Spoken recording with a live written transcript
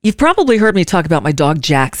You've probably heard me talk about my dog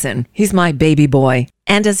Jackson. He's my baby boy.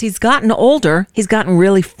 And as he's gotten older, he's gotten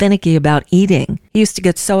really finicky about eating. He used to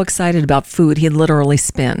get so excited about food, he'd literally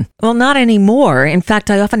spin. Well, not anymore. In fact,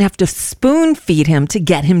 I often have to spoon feed him to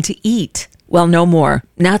get him to eat. Well, no more.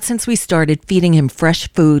 Not since we started feeding him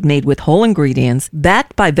fresh food made with whole ingredients,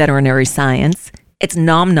 backed by veterinary science. It's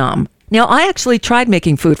Nom Nom. Now, I actually tried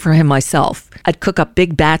making food for him myself. I'd cook up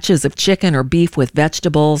big batches of chicken or beef with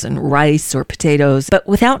vegetables and rice or potatoes, but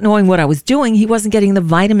without knowing what I was doing, he wasn't getting the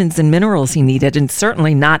vitamins and minerals he needed, and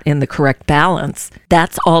certainly not in the correct balance.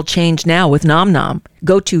 That's all changed now with Nom Nom.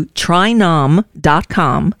 Go to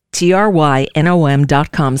trynom.com,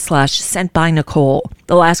 trynom.com/sentbynicole.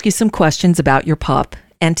 They'll ask you some questions about your pup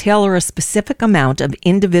and tailor a specific amount of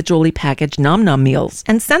individually packaged Nom Nom meals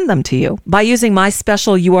and send them to you. By using my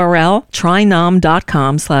special URL,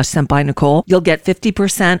 trynom.com/sentbynicole, you'll get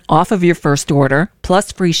 50% off of your first order,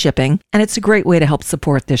 plus free shipping, and it's a great way to help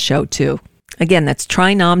support this show too. Again, that's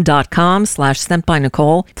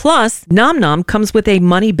trynom.com/sentbynicole. Plus, Nom Nom comes with a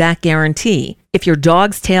money-back guarantee. If your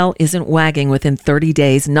dog's tail isn't wagging within 30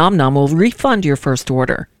 days, Nom Nom will refund your first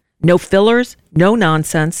order. No fillers, no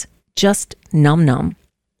nonsense, just Nom Nom.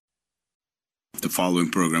 The following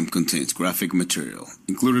program contains graphic material,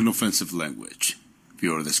 including offensive language.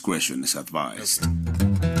 Viewer discretion is advised.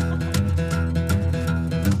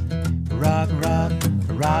 Rock, rock,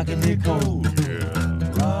 rockin' Nicole.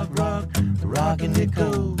 Rock, rock, rockin'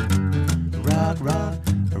 Nicole. Rock, rock,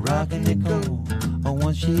 rockin' Nicole. Oh,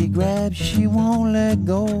 once she grabs, she won't let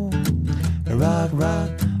go. Rock, rock,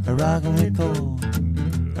 rockin' Nicole.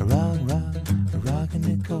 Rock, rock, rockin'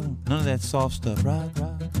 Nicole. None of that soft stuff. Rock,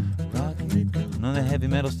 rock. None of that heavy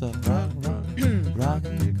metal stuff. Rock, rock, rock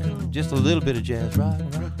and Nicole. Just a little bit of jazz. Rock,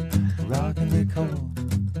 rock, rock and Nicole.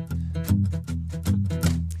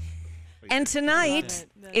 And tonight,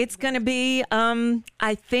 it's going to be,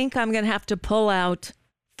 I think I'm going to have to pull out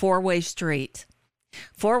Four-Way Street.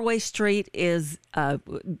 Four-Way Street was a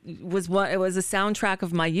soundtrack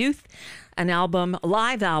of my youth, a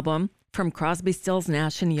live album from Crosby, Stills,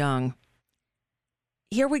 Nash & Young.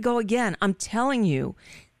 Here we go again. I'm telling you,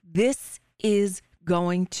 this is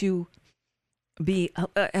going to be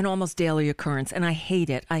an almost daily occurrence, and I hate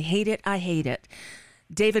it. I hate it. I hate it.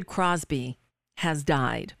 David Crosby has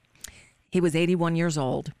died. He was 81 years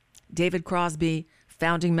old. David Crosby,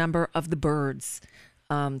 founding member of the Byrds,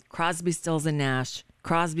 Crosby, Stills, and Nash.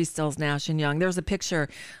 Crosby, Stills, Nash & Young. There's a picture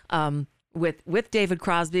with David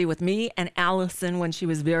Crosby, with me and Allison when she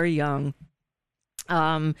was very young.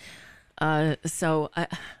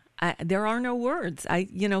 There are no words.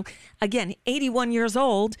 Again, 81 years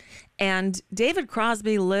old, and David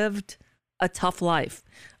Crosby lived a tough life.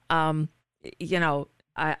 I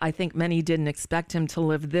think many didn't expect him to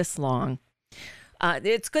live this long.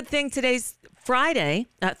 It's a good thing today's Thursday.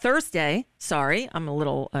 Sorry, I'm a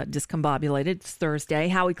little discombobulated. It's Thursday.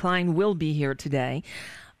 Howie Klein will be here today.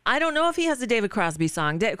 I don't know if he has a David Crosby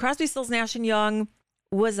song. Crosby, Stills, Nash & Young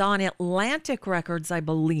was on Atlantic Records, I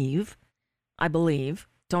believe.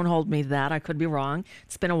 Don't hold me to that. I could be wrong.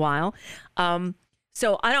 It's been a while.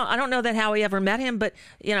 So I don't know that Howie ever met him, but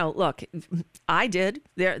look, I did.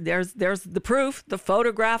 There's the proof, the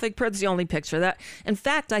photographic proof. It's the only picture that. In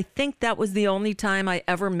fact, I think that was the only time I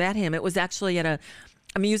ever met him. It was actually at a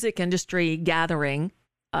music industry gathering,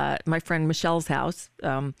 my friend Michelle's house,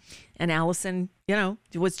 and Allison.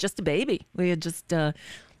 Was just a baby. We had just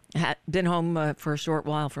had been home for a short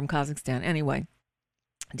while from Kazakhstan. Anyway.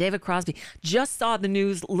 David Crosby just saw the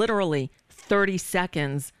news literally 30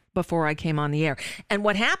 seconds before I came on the air. And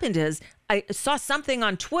what happened is I saw something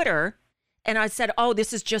on Twitter and I said,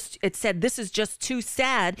 it said, this is just too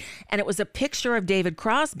sad. And it was a picture of David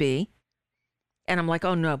Crosby. And I'm like,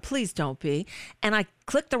 oh no, please don't be. And I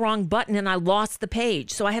clicked the wrong button and I lost the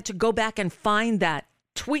page. So I had to go back and find that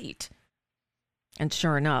tweet. And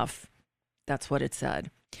sure enough, that's what it said.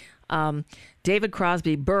 David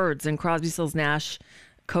Crosby, Byrds and Crosby, Stills, Nash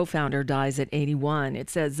co-founder, dies at 81. It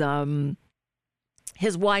says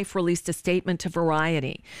his wife released a statement to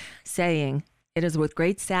Variety saying, "It is with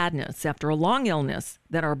great sadness after a long illness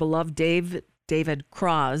that our beloved David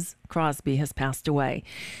Crosby has passed away.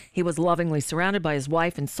 He was lovingly surrounded by his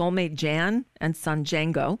wife and soulmate Jan and son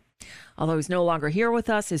Django. Although he's no longer here with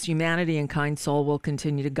us, his humanity and kind soul will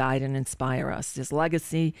continue to guide and inspire us. His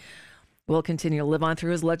legacy will continue to live on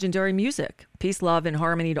through his legendary music. Peace, love, and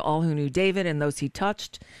harmony to all who knew David and those he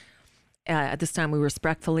touched. At this time, we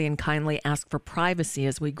respectfully and kindly ask for privacy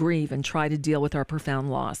as we grieve and try to deal with our profound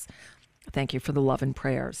loss. Thank you for the love and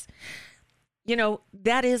prayers."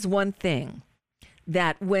 That is one thing,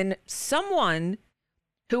 that when someone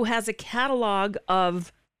who has a catalog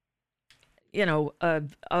of,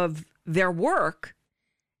 of their work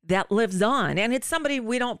that lives on. And it's somebody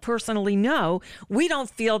we don't personally know. We don't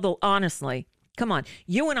feel honestly, come on,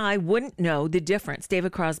 you and I wouldn't know the difference.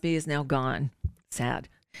 David Crosby is now gone. Sad.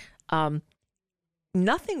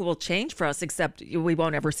 Nothing will change for us except we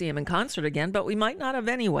won't ever see him in concert again, but we might not have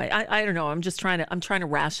anyway. I don't know. I'm trying to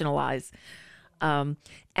rationalize.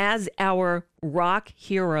 As our rock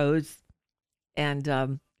heroes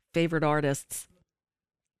and favorite artists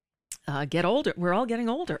get older, we're all getting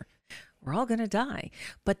older. We're all going to die,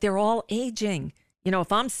 but they're all aging.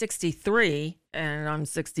 If I'm 63 and I'm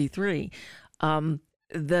 63,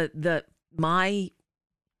 my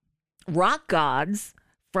rock gods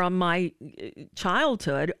from my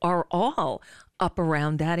childhood are all up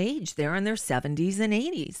around that age. They're in their 70s and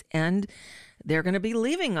 80s, and they're going to be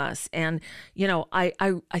leaving us. And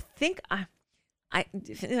I think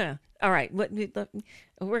yeah. All right,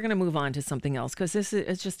 we're going to move on to something else because this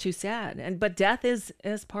is just too sad. But death is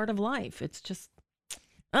part of life. It's just,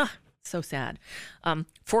 so sad.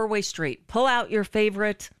 4-Way Street. Pull out your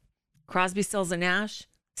favorite Crosby, Stills, and Nash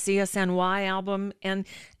CSNY album and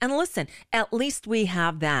listen. At least we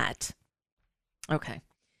have that. Okay.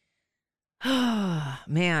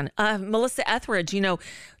 Man, Melissa Etheridge.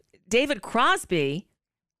 David Crosby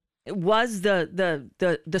was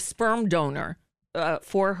the sperm donor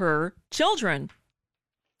for her children.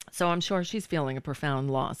 So I'm sure she's feeling a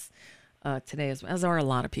profound loss today, as are a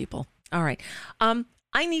lot of people. All right.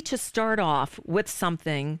 I need to start off with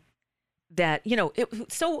something that,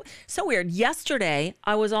 it's so weird. Yesterday,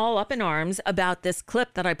 I was all up in arms about this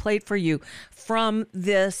clip that I played for you from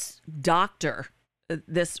this doctor,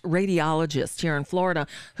 this radiologist here in Florida,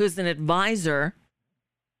 who's an advisor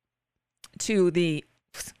to the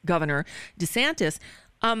Governor DeSantis.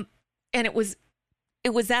 And it was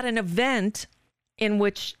at an event in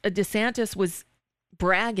which DeSantis was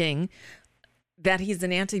bragging that he's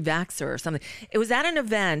an anti-vaxxer or something. It was at an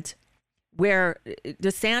event where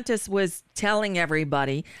DeSantis was telling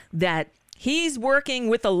everybody that he's working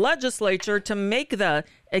with the legislature to make the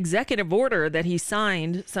executive order that he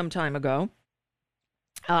signed some time ago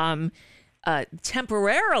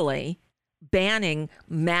temporarily banning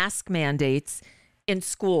mask mandates in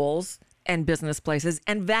schools and business places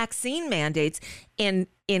and vaccine mandates in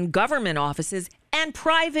government offices and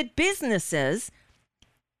private businesses.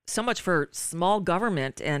 So much for small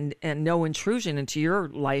government and no intrusion into your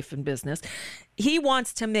life and business. He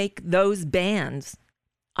wants to make those bans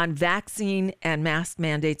on vaccine and mask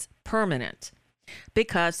mandates permanent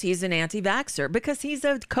because he's an anti-vaxxer, because he's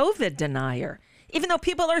a COVID denier, even though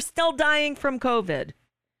people are still dying from COVID.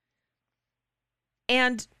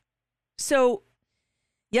 And so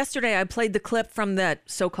yesterday I played the clip from that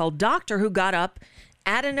so-called doctor who got up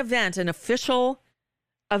at an event, an official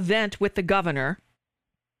event with the governor,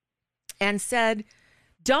 and said,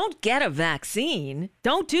 don't get a vaccine.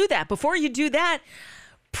 Don't do that. Before you do that,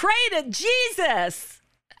 pray to Jesus.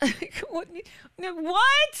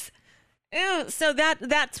 What? So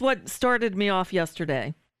that's what started me off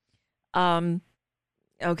yesterday.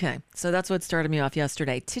 Okay, so that's what started me off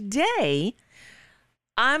yesterday. Today,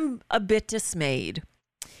 I'm a bit dismayed.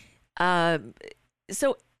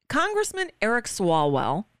 So Congressman Eric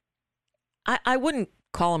Swalwell, I wouldn't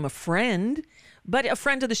call him a friend, but a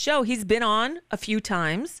friend of the show. He's been on a few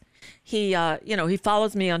times. He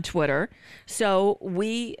follows me on Twitter. So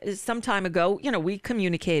some time ago, we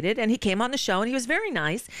communicated and he came on the show and he was very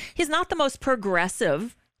nice. He's not the most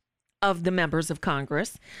progressive of the members of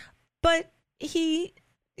Congress, but he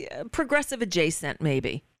progressive adjacent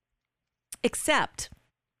maybe, except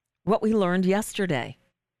what we learned yesterday.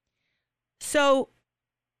 So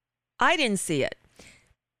I didn't see it,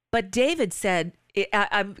 but David said,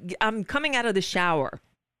 I'm coming out of the shower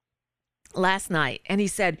last night, and he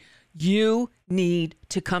said, you need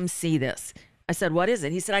to come see this. I said, what is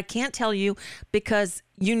it? He said, I can't tell you because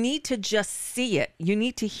you need to just see it. You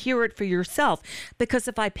need to hear it for yourself, because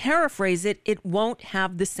if I paraphrase it, it won't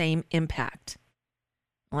have the same impact.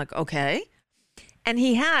 I'm like, okay. And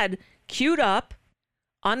he had queued up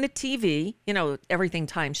on the TV, everything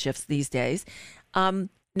time shifts these days,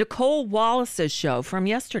 Nicole Wallace's show from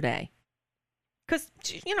yesterday. Because,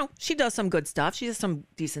 she does some good stuff. She does some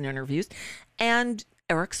decent interviews. And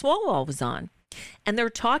Eric Swalwell was on. And they're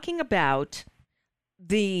talking about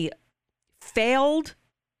the failed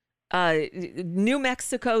New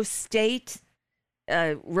Mexico state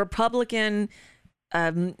Republican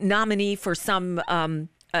nominee for some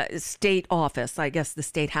state office, I guess the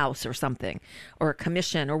state house or something, or a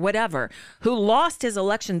commission or whatever, who lost his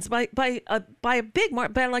elections by a big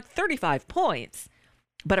mark, by like 35 points.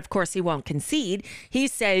 But of course, he won't concede.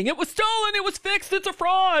 He's saying it was stolen, it was fixed, it's a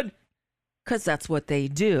fraud. because that's what they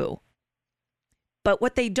do. But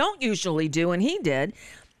what they don't usually do, and he did,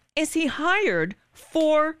 is he hired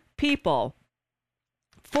 4 people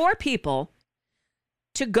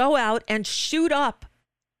to go out and shoot up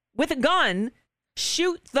with a gun,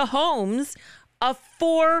 shoot the homes of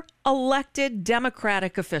 4 elected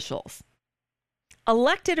Democratic officials.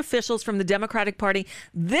 Elected officials from the Democratic Party.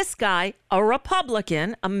 This guy, a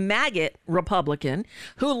Republican, a MAGAt Republican,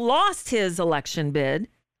 who lost his election bid,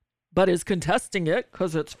 but is contesting it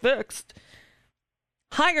because it's fixed,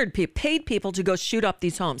 hired people, paid people to go shoot up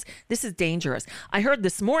these homes. This is dangerous. I heard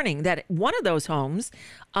this morning that one of those homes,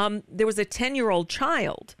 there was a 10-year-old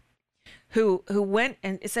child who went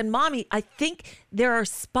and said, "Mommy, I think there are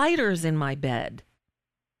spiders in my bed."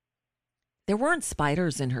 There weren't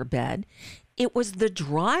spiders in her bed. It was the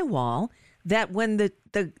drywall that when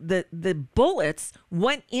the bullets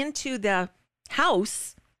went into the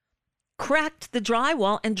house, cracked the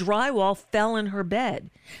drywall, and drywall fell in her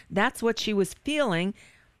bed. That's what she was feeling,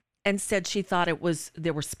 and said she thought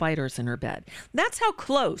there were spiders in her bed. That's how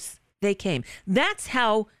close they came. That's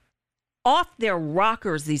how off their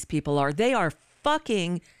rockers these people are. They are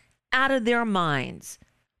fucking out of their minds.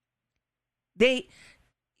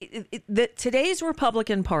 Today's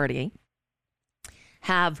Republican Party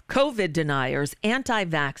have COVID deniers,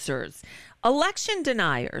 anti-vaxxers, election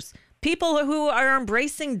deniers, people who are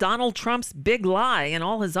embracing Donald Trump's big lie and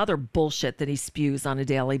all his other bullshit that he spews on a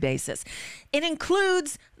daily basis. It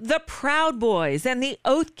includes the Proud Boys and the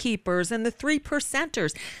Oath Keepers and the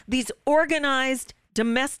 3%ers, these organized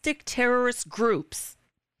domestic terrorist groups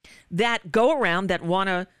that go around, that want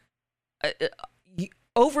to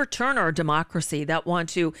overturn our democracy, that want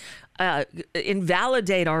to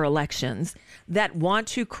invalidate our elections, that want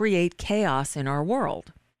to create chaos in our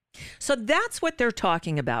world. So that's what they're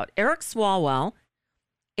talking about. Eric Swalwell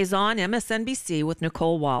is on MSNBC with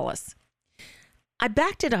Nicole Wallace. I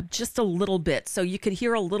backed it up just a little bit so you could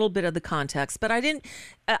hear a little bit of the context, but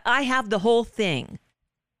I have the whole thing,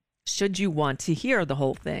 should you want to hear the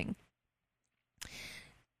whole thing.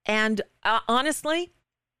 And honestly,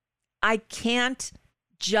 I can't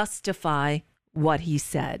justify what he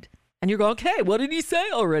said. And you're going, okay, what did he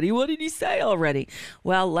say already? What did he say already?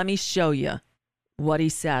 Well, let me show you what he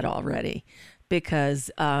said already,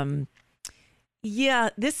 because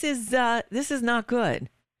this is not good.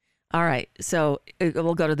 All right, so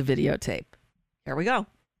we'll go to the videotape. Here we go.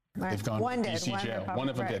 Right. They've gone to DC jail. One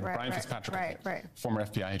of them did. Brian Fitzpatrick, former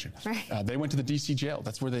FBI agent. Right. They went to the DC jail.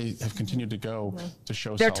 That's where they have continued to go to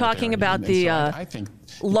show solidarity. They're talking about I think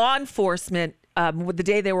law enforcement. The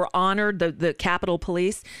day they were honored, the Capitol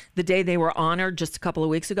Police, the day they were honored just a couple of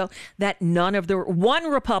weeks ago, that one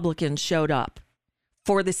Republican showed up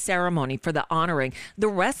for the ceremony, for the honoring. The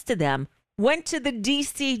rest of them went to the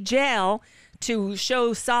DC jail to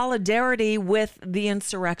show solidarity with the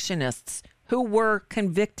insurrectionists who were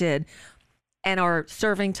convicted and are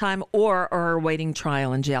serving time or are awaiting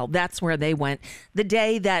trial in jail. That's where they went. The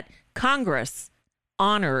day that Congress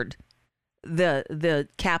honored the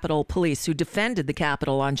Capitol Police who defended the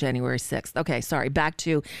Capitol on January 6th. Okay, sorry. Back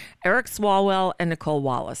to Eric Swalwell and Nicole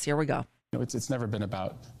Wallace. Here we go. It's never been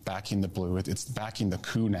about backing the blue. It's backing the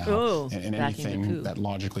coup now, and anything that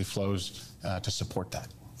logically flows to support that.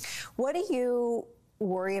 What do you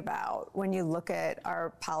worry about when you look at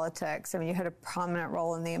our politics? I mean, you had a prominent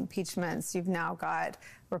role in the impeachments. You've now got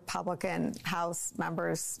Republican House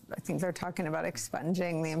members. I think they're talking about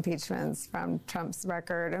expunging the impeachments from Trump's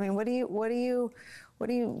record. I mean, what do you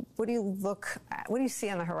look at? What do you see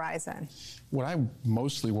on the horizon? What I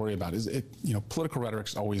mostly worry about is political rhetoric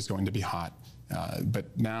is always going to be hot, but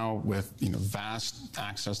now with vast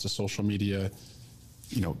access to social media,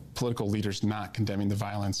 political leaders not condemning the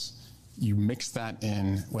violence, you mix that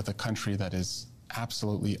in with a country that is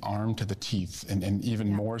absolutely armed to the teeth, and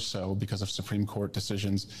even more so because of Supreme Court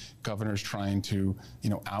decisions, governors trying to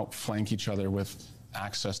outflank each other with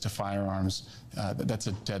access to firearms. That's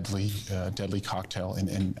a deadly cocktail,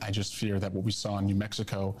 and I just fear that what we saw in New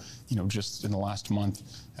Mexico, just in the last month,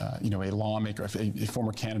 a lawmaker, a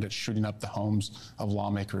former candidate shooting up the homes of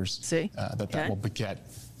lawmakers, that will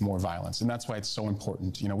beget more violence. And that's why it's so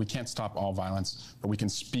important. We can't stop all violence, but we can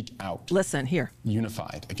speak out. Listen here.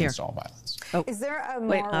 Unified against all violence. Oh. Is there a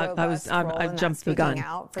more robust role in that speaking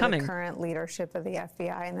out for the current leadership of the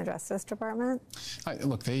FBI and the Justice Department?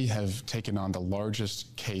 Look, they have taken on the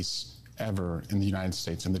largest case ever in the United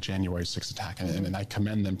States in the January 6th attack, and I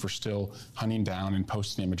commend them for still hunting down and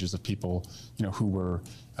posting images of people who were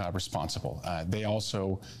responsible. They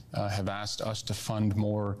also have asked us to fund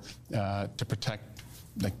more to protect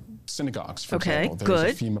like synagogues, for Okay, example.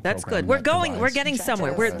 There's good. a FEMA That's program good. We're that going. We're provides getting judges.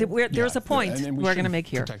 somewhere. There's a point and we we're should going to make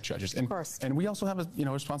here. Protect judges, Of course. and we also have a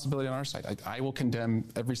responsibility on our side. I will condemn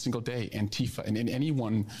every single day Antifa and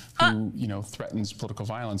anyone who threatens political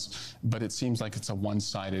violence. But it seems like it's a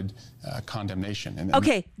one-sided condemnation. And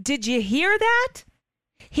Okay, did you hear that?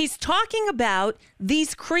 He's talking about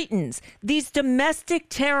these cretins, these domestic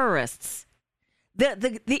terrorists.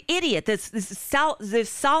 The idiot, this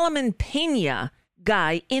Solomon Pena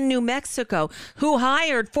guy in New Mexico who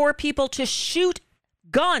hired 4 people to shoot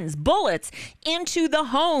bullets into the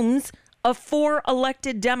homes of 4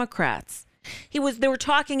 elected Democrats. They were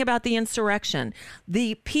talking about the insurrection,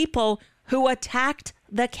 the people who attacked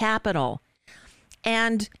the Capitol.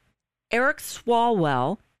 And Eric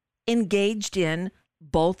Swalwell engaged in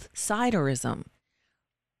both siderism.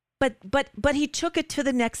 But he took it to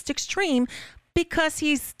the next extreme because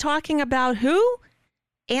he's talking about who?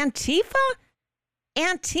 Antifa?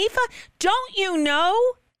 Antifa? Don't you know,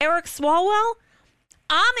 Eric Swalwell?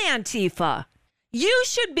 I'm Antifa. You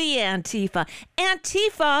should be Antifa.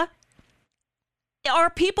 Antifa are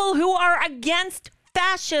people who are against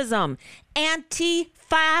fascism.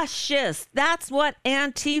 Anti-fascist. That's what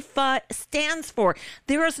Antifa stands for.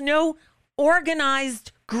 There is no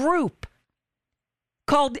organized group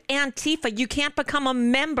called Antifa. You can't become a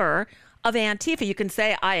member of Antifa. You can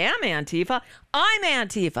say, I am Antifa. I'm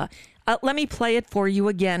Antifa. Let me play it for you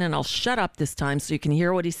again, and I'll shut up this time so you can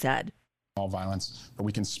hear what he said. all violence, but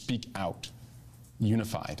we can speak out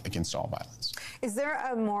unified against all violence. Is there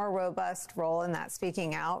a more robust role in that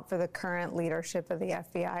speaking out for the current leadership of the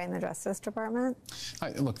FBI and the Justice Department?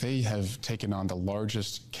 Look, they have taken on the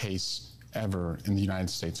largest case ever in the United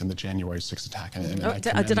States in the January 6th attack. And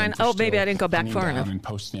maybe I didn't go back far enough.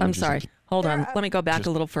 I'm sorry. Hold on. Let me go back a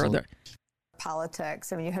little further.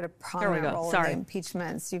 Politics. I mean, you had a prominent role in the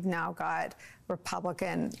impeachments. You've now got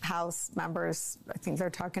Republican House members. I think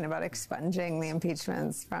they're talking about expunging the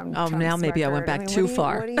impeachments from Trump's now maybe record. I went back too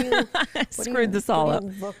far. Screwed this all up.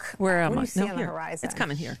 Where am I? What do you see on the horizon? It's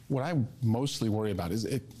coming here. What I mostly worry about is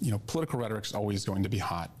political rhetoric's always going to be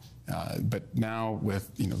hot. But now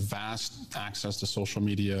with vast access to social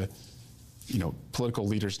media, political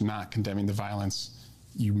leaders not condemning the violence,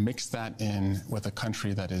 you mix that in with a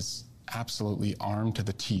country that is absolutely armed to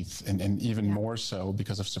the teeth, and even more so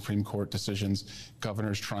because of Supreme Court decisions,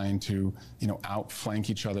 governors trying to outflank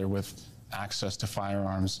each other with access to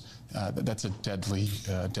firearms. That's a deadly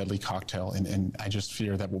cocktail, and I just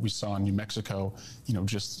fear that what we saw in New Mexico,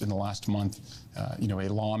 just in the last month, a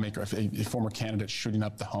lawmaker, a former candidate shooting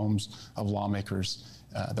up the homes of lawmakers,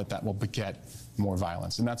 that will beget more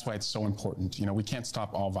violence. And that's why it's so important. We can't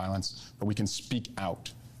stop all violence, but we can speak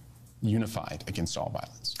out unified against all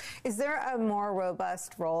violence. Is there a more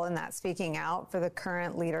robust role in that speaking out for the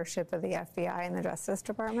current leadership of the FBI and the Justice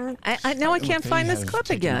Department? I can't find this clip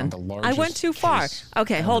again. I went too far.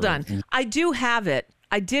 Okay, hold on. I do have it.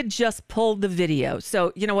 I did just pull the video.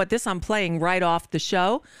 So you know what? This I'm playing right off the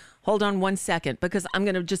show. Hold on 1 second, because I'm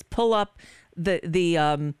going to just pull up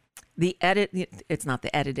the edit. It's not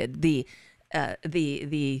the edited.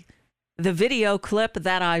 The video clip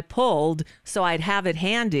that I pulled, so I'd have it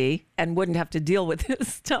handy and wouldn't have to deal with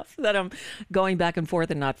this stuff that I'm going back and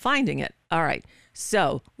forth and not finding it. All right,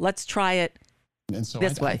 so let's try it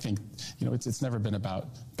this way. I think it's never been about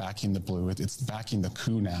backing the blue. It's backing the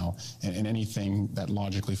coup now, and anything that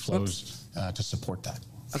logically flows to support that.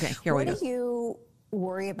 Okay, here we go. What do you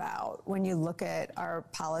worry about when you look at our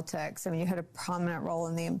politics? I mean, you had a prominent role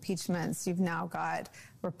in the impeachments. You've now got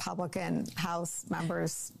Republican House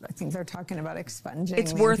members. I think they're talking about expunging.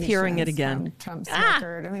 It's worth hearing it again. From Trump's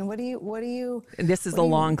record. I mean, what do you? This is a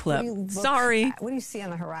long clip. Sorry. What do you see on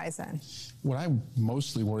the horizon? What I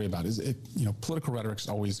mostly worry about is political rhetoric's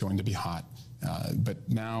always going to be hot, but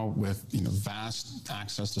now with vast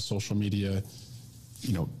access to social media,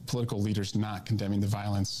 political leaders not condemning the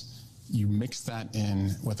violence. You mix that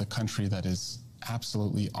in with a country that is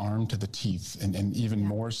absolutely armed to the teeth, and even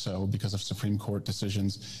more so because of Supreme Court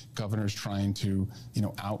decisions, governors trying to,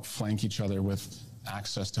 outflank each other with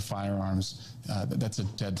access to firearms. That's a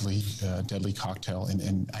deadly cocktail,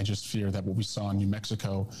 and I just fear that what we saw in New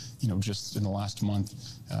Mexico, just in the last month,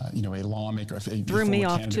 a lawmaker, a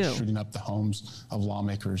former candidate shooting up the homes of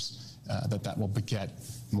lawmakers, that will beget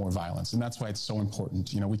more violence. And that's why it's so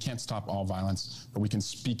important. We can't stop all violence, but we can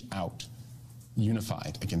speak out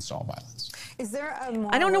unified against all violence. Is there a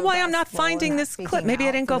more I don't know why I'm not finding this clip. Maybe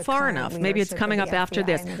I didn't go far enough. Maybe it's coming up after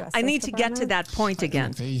this. I need to get to that point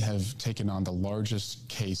again. They have taken on the largest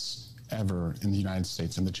case ever in the United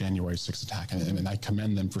States in the January 6th attack. And I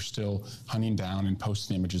commend them for still hunting down and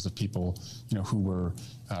posting images of people, who were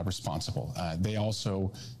responsible. They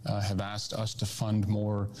also have asked us to fund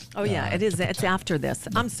more. Oh, yeah, it is. It's after this.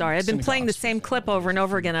 I'm sorry. I've been playing the same clip over and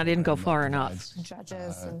over again. I didn't go far enough.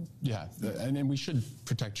 Judges. And we should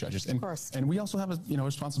protect judges. And, of course. And we also have a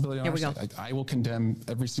responsibility on Here our we go. side. I will condemn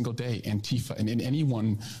every single day Antifa and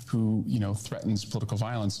anyone who, threatens political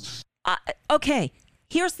violence. Okay,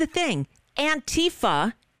 here's the thing.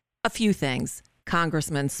 Antifa, a few things,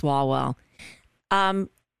 Congressman Swalwell.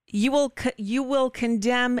 You will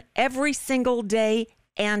condemn every single day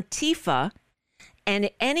Antifa and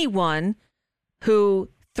anyone who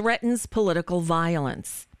threatens political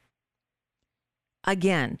violence.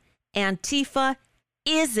 Again, Antifa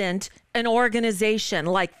isn't an organization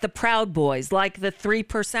like the Proud Boys, like the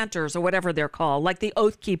 3%ers or whatever they're called, like the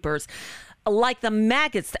Oath Keepers, like the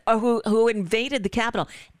MAGAts who invaded the Capitol.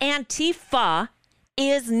 Antifa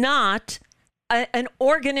is not an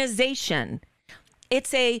organization.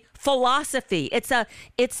 It's a philosophy. It's a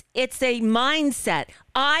mindset.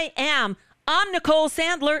 I'm Nicole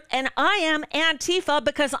Sandler, and I am Antifa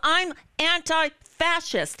because I'm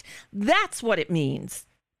anti-fascist. That's what it means.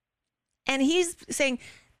 And he's saying,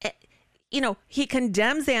 he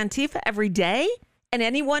condemns Antifa every day and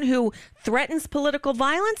anyone who threatens political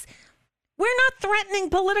violence. We're not threatening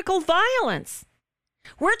political violence.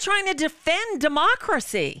 We're trying to defend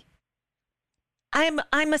democracy. I'm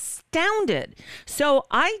astounded. So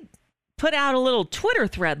I put out a little Twitter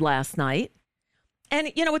thread last night.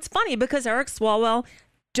 And, it's funny because Eric Swalwell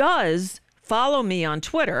does follow me on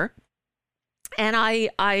Twitter. And I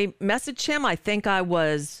messaged him. I think I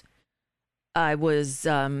was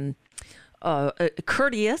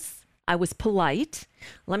courteous. I was polite.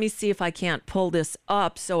 Let me see if I can't pull this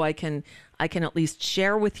up so I can at least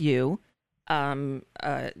share with you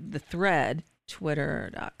the thread,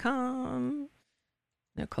 twitter.com.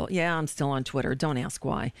 Nicole. Yeah, I'm still on Twitter. Don't ask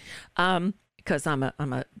why. Because I'm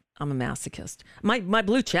a masochist. My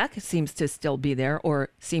blue check seems to still be there, or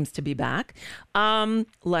seems to be back.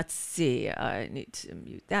 Let's see. I need to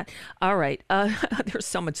mute that. All right. There's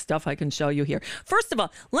so much stuff I can show you here. First of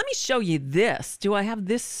all, let me show you this. Do I have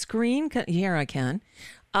this screen? Here I can.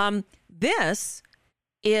 This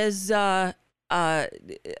is a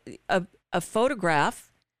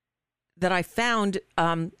photograph that I found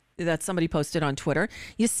that somebody posted on Twitter.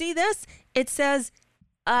 You see this? It says,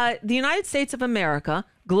 the United States of America,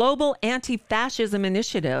 Global Anti-Fascism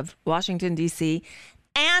Initiative, Washington, D.C.,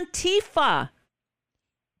 Antifa.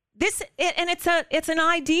 It's an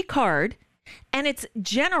ID card, and it's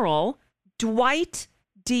General Dwight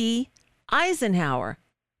D. Eisenhower.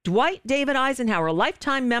 Dwight David Eisenhower, a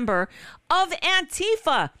lifetime member of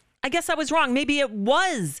Antifa. I guess I was wrong. Maybe it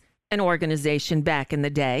was an organization back in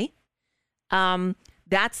the day.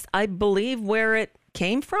 That's, I believe, where it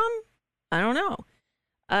came from. I don't know.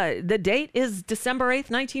 The date is December 8th,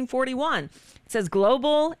 1941. It says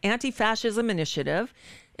Global Anti-Fascism Initiative.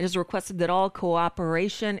 It is requested that all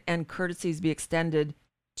cooperation and courtesies be extended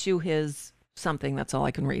to his something. That's all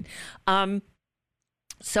I can read.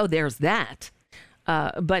 So there's that.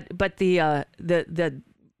 But the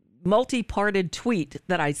multi-parted tweet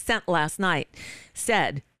that I sent last night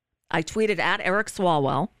said, I tweeted at Eric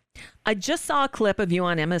Swalwell, I just saw a clip of you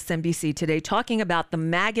on MSNBC today talking about the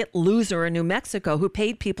MAGAt loser in New Mexico who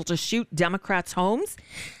paid people to shoot Democrats' homes.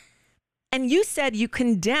 And you said you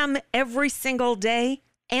condemn every single day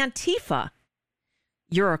Antifa.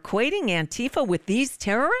 You're equating Antifa with these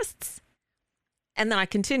terrorists? And then I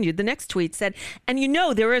continued. The next tweet said, and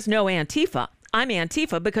there is no Antifa. I'm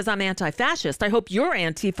Antifa because I'm anti-fascist. I hope you're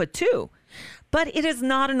Antifa too. But it is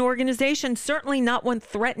not an organization, certainly not one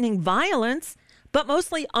threatening violence, but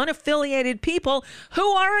mostly unaffiliated people who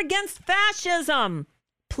are against fascism.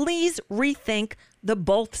 Please rethink the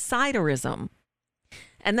both-siderism.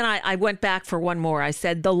 And then I went back for one more. I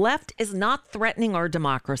said, the left is not threatening our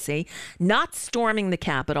democracy, not storming the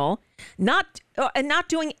Capitol, not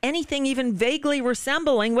doing anything even vaguely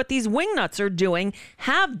resembling what these wingnuts are doing,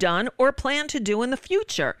 have done, or plan to do in the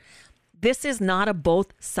future. This is not a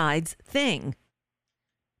both sides thing.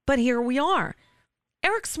 But here we are.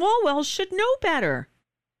 Eric Swalwell should know better.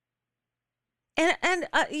 And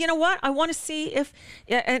you know what? I want to see if,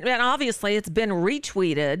 and obviously it's been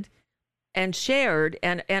retweeted and shared,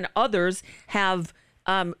 and others have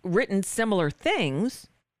written similar things.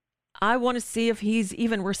 I want to see if he's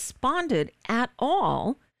even responded at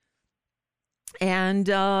all. And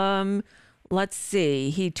let's see.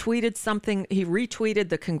 He tweeted something. He retweeted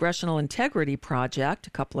the Congressional Integrity Project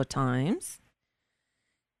a couple of times.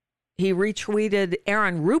 He retweeted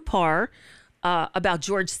Aaron Rupar about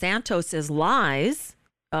George Santos's lies.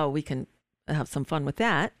 Oh, we can have some fun with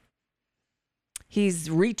that. He's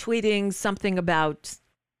retweeting something about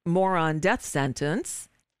moron death sentence.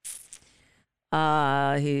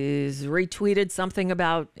 He's retweeted something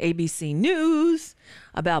about ABC News,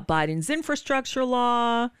 about Biden's infrastructure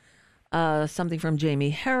law, something from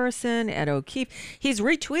Jamie Harrison, Ed O'Keefe. He's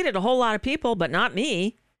retweeted a whole lot of people, but not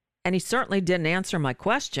me. And he certainly didn't answer my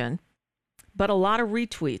question, but a lot of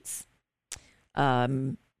retweets.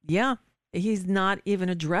 Yeah, he's not even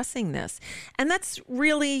addressing this. And that's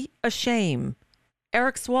really a shame.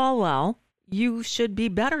 Eric Swalwell, you should be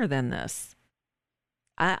better than this.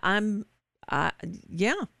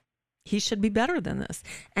 Yeah, he should be better than this.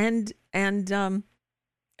 And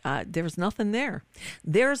there's nothing there.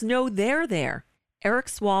 There's no there. Eric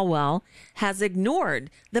Swalwell has ignored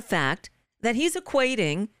the fact that he's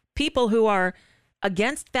equating people who are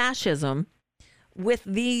against fascism with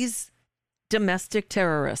these domestic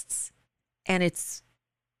terrorists. And it's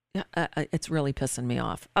really pissing me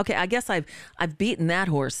off. Okay, I guess I've beaten that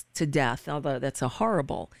horse to death, although that's a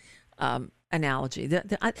horrible analogy.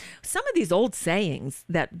 Some of these old sayings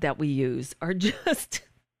that we use are just,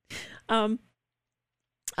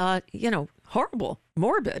 horrible,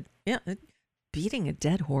 morbid. Yeah, beating a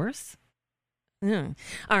dead horse. All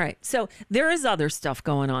right, so there is other stuff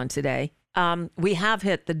going on today. We have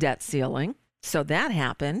hit the debt ceiling, so that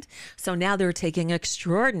happened. So now they're taking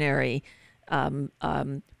extraordinary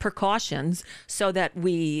precautions so that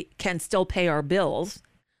we can still pay our bills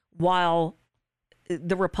while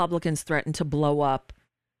the Republicans threaten to blow up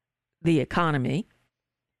the economy.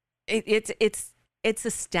 It's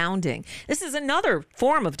astounding. This is another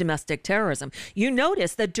form of domestic terrorism. You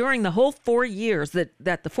notice that during the whole 4 years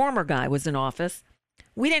that the former guy was in office,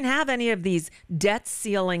 we didn't have any of these debt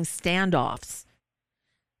ceiling standoffs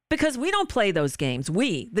because we don't play those games.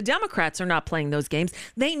 The Democrats, are not playing those games.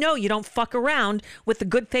 They know you don't fuck around with the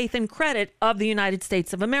good faith and credit of the United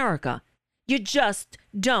States of America. You just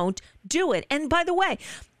don't do it. And by the way,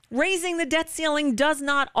 raising the debt ceiling does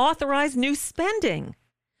not authorize new spending.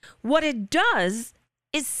 What it does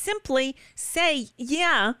is simply say,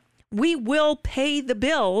 yeah, we will pay the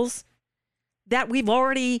bills that we've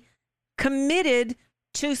already committed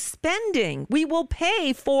to spending. We will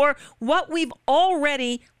pay for what we've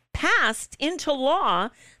already passed into law,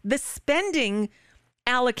 the spending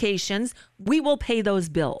allocations. We will pay those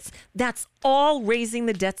bills. That's all raising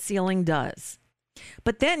the debt ceiling does.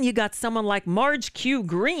 But then you got someone like Marge Q.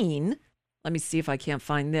 Green. Let me see if I can't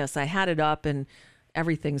find this. I had it up and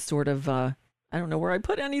everything's sort of, I don't know where I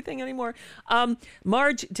put anything anymore.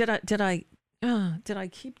 Marge, did I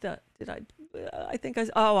keep that? I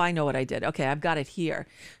know what I did. Okay, I've got it here.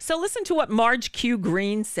 So listen to what Marge Q.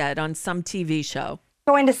 Green said on some TV show.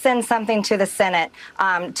 Going to send something to the Senate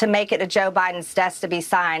to make it to Joe Biden's desk to be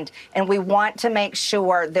signed. And we want to make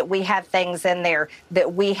sure that we have things in there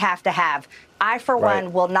that we have to have. I, for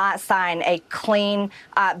one, will not sign a clean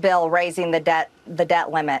bill raising the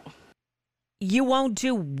debt limit. You won't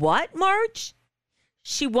do what, Marge?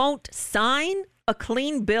 She won't sign a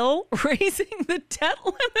clean bill raising the debt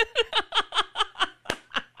limit?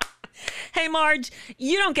 Hey, Marge,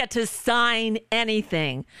 you don't get to sign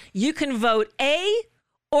anything. You can vote A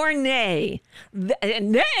or nay.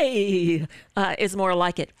 Nay is more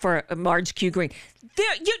like it for Marge Q. Green.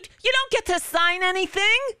 You don't get to sign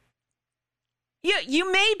anything.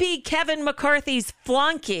 You may be Kevin McCarthy's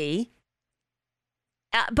flunky,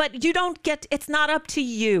 but you don't get, it's not up to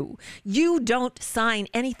you. You don't sign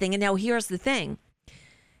anything. And now here's the thing.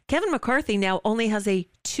 Kevin McCarthy now only has a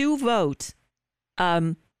two-vote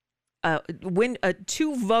buffer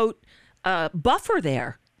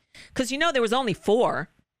there. Because, there was only 4,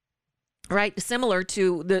 right? Similar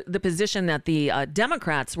to the position that the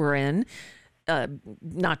Democrats were in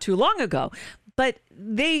not too long ago. But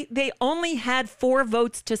they only had 4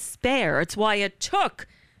 votes to spare. It's why it took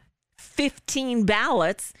 15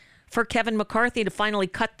 ballots for Kevin McCarthy to finally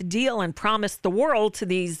cut the deal and promise the world to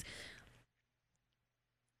these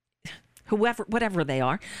whatever they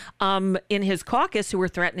are, in his caucus who were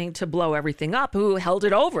threatening to blow everything up, who held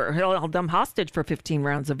them hostage for 15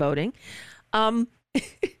 rounds of voting.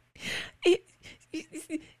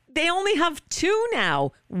 They only have 2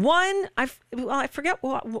 now. One, I forget.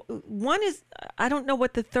 One is, I don't know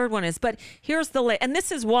what the third one is, but here's and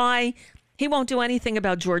this is why he won't do anything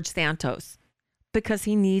about George Santos, because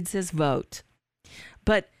he needs his vote.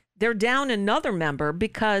 But they're down another member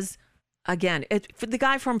because, again, for the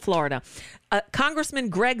guy from Florida, Congressman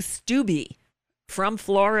Greg Steube from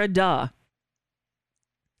Florida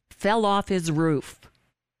fell off his roof.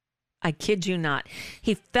 I kid you not.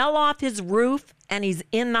 He fell off his roof and he's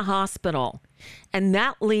in the hospital. And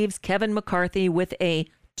that leaves Kevin McCarthy with a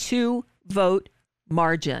 2-vote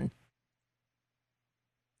margin.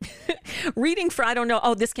 Reading for, I don't know.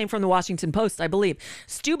 Oh, this came from the Washington Post, I believe.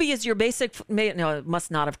 Stubby is your basic. No, it must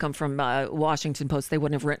not have come from Washington Post. They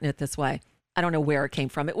wouldn't have written it this way. I don't know where it came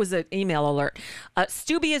from. It was an email alert.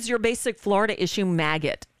 Stubby is your basic Florida issue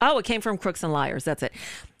MAGAt. Oh, it came from Crooks and Liars. That's it.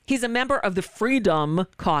 He's a member of the Freedom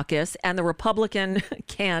Caucus and the Republican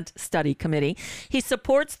Can't Study Committee. He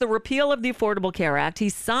supports the repeal of the Affordable Care Act. He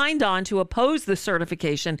signed on to oppose the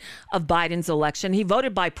certification of Biden's election. He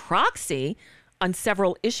voted by proxy on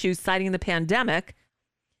several issues, citing the pandemic.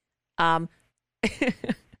 But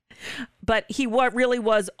he really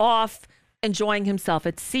was off enjoying himself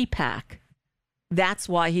at CPAC. That's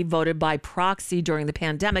why he voted by proxy during the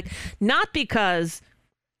pandemic, not because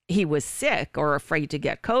he was sick or afraid to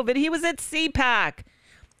get COVID. He was at CPAC.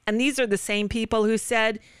 And these are the same people who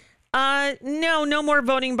said, no more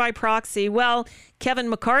voting by proxy. Well, Kevin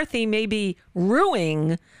McCarthy may be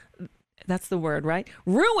ruining, that's the word, right?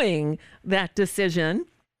 Ruining that decision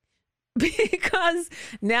because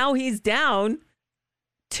now he's down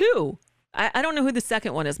 2. I don't know who the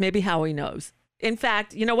second one is. Maybe Howie knows. In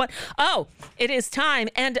fact, you know what? Oh, it is time.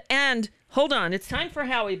 And hold on. It's time for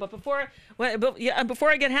Howie. But before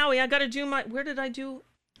I get Howie, I got to do my, where did I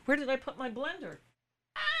put my blender?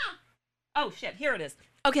 Ah! Oh, shit. Here it is.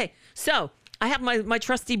 Okay. So I have my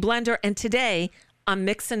trusty blender. And today I'm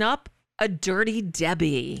mixing up a Dirty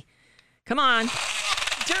Debbie. Come on.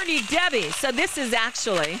 Dirty Debbie. So this is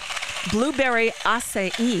actually blueberry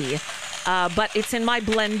acai, but it's in my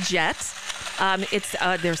blend jet.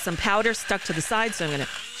 There's some powder stuck to the side, so I'm going to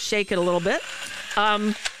shake it a little bit.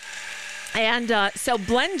 So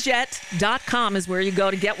blendjet.com is where you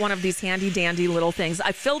go to get one of these handy dandy little things.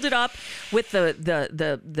 I filled it up with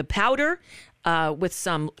the powder, with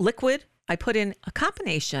some liquid. I put in a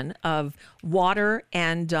combination of water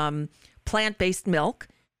and plant-based milk,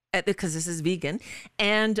 because this is vegan,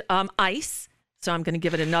 and ice. So I'm going to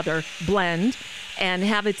give it another blend and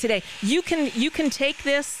have it today. You can take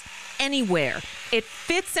this anywhere. It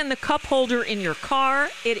fits in the cup holder in your car.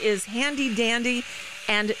 It is handy dandy.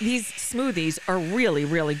 And these smoothies are really,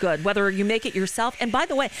 really good, whether you make it yourself. And by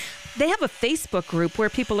the way, they have a Facebook group where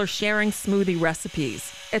people are sharing smoothie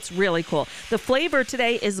recipes. It's really cool. The flavor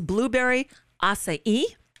today is blueberry acai.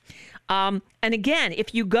 And again,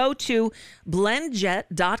 if you go to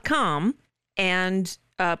blendjet.com and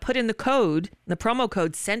put in the promo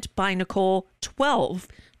code sent by Nicole 12,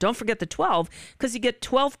 don't forget the 12, because you get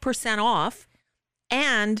 12% off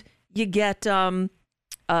and you get free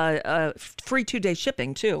 2-day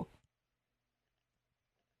shipping too.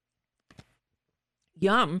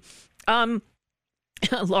 Yum. A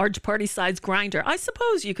large party size grinder. I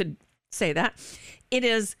suppose you could say that. It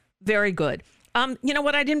is very good. You know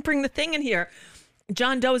what? I didn't bring the thing in here.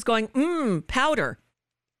 John Doe is going, powder.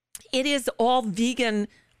 It is all vegan,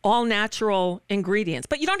 all natural ingredients,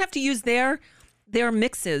 but you don't have to use their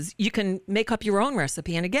mixes. You can make up your own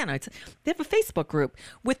recipe. And again, they have a Facebook group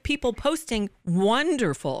with people posting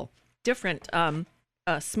wonderful different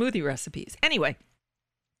smoothie recipes. Anyway,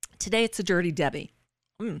 today it's a Dirty Debbie.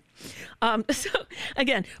 So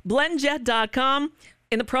again, blendjet.com,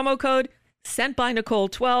 in the promo code sent by Nicole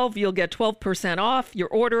 12, you'll get 12% off your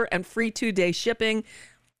order and free 2-day shipping.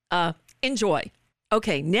 Enjoy.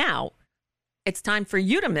 Okay, now it's time for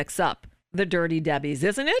you to mix up the Dirty Debbies,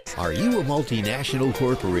 isn't it? Are you a multinational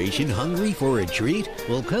corporation hungry for a treat?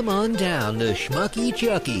 Well, come on down to Schmucky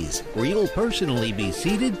Chucky's, where you'll personally be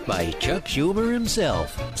seated by Chuck Schumer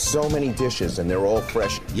himself. So many dishes, and they're all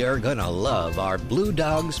fresh. You're gonna love our Blue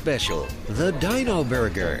Dog Special, the Dino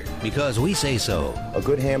Burger, because we say so. A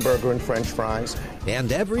good hamburger and French fries.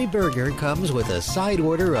 And every burger comes with a side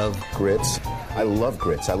order of grits. I love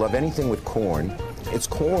grits. I love anything with corn. It's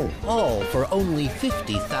corn. All for only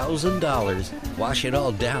 $50,000. Wash it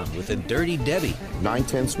all down with a Dirty Debbie.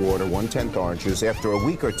 9/10 water, 1/10 orange juice. After a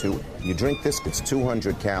week or two, you drink this. It's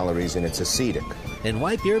 200 calories and it's acidic. And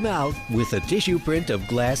wipe your mouth with a tissue print of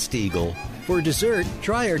Glass-Steagall. For dessert,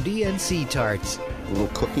 try our DNC tarts. Little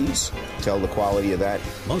cookies. Tell the quality of that.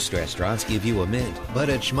 Most restaurants give you a mint, but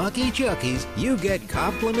at Schmucky Chucky's, you get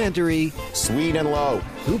complimentary sweet and low.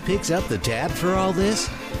 Who picks up the tab for all this?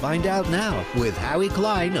 Find out now with Howie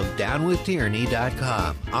Klein of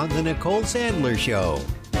DownWithTyranny.com on the Nicole Sandler Show.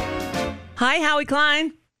 Hi, Howie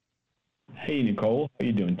Klein. Hey, Nicole. How are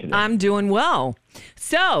you doing today? I'm doing well.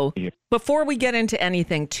 So, before we get into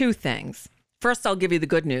anything, 2 things. First, I'll give you the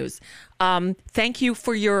good news. Thank you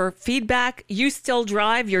for your feedback. You still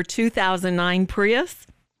drive your 2009 Prius?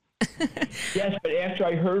 Yes, but after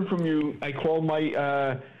I heard from you, I called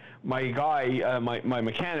my my guy, my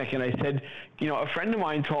mechanic, and I said, a friend of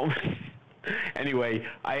mine told me. Anyway,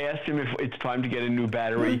 I asked him if it's time to get a new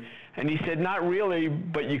battery, and he said, not really,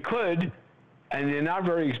 but you could, and they're not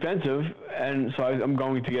very expensive, and so I'm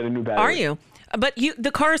going to get a new battery. Are you? But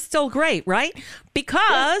the car is still great, right?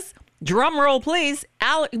 Because, drum roll please,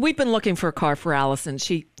 we've been looking for a car for Allison.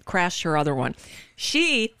 She crashed her other one.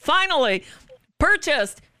 She finally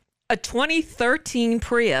purchased a 2013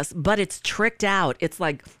 Prius, but it's tricked out. It's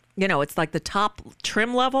like, it's like the top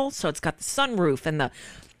trim level, so it's got the sunroof and the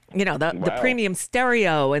premium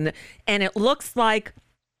stereo, and it looks like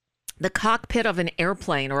the cockpit of an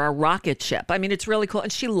airplane or a rocket ship. I mean, it's really cool,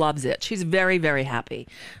 and she loves it. She's very, very happy.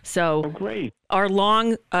 So great. Our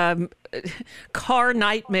long car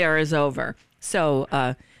nightmare is over. So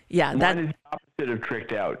mine is the opposite of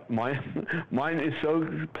tricked out. Mine is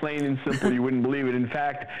so plain and simple you wouldn't believe it. In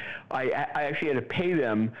fact, I actually had to pay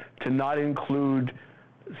them to not include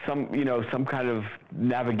some kind of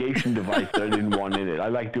navigation device that I didn't want in it. I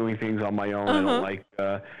like doing things on my own. I don't like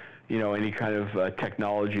any kind of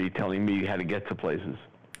technology telling me how to get to places.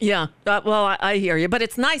 Yeah, well, I hear you, but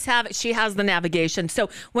it's nice she has the navigation. So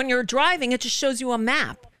when you're driving, it just shows you a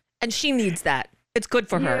map, and she needs that. It's good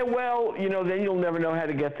for her. Yeah, well, then you'll never know how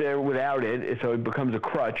to get there without it, so it becomes a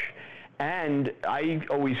crutch. And I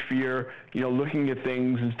always fear, looking at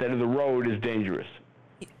things instead of the road is dangerous.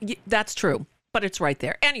 That's true, but it's right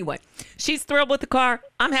there. Anyway, she's thrilled with the car.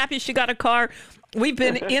 I'm happy she got a car. We've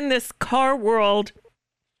been in this car world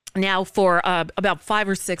now for about 5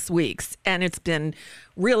 or 6 weeks, and it's been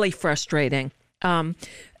really frustrating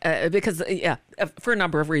because, for a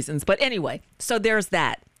number of reasons. But anyway, so there's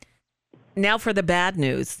that. Now for the bad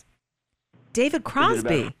news. David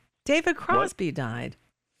Crosby. David Crosby died.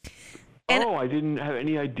 And I didn't have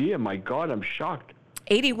any idea. My God, I'm shocked.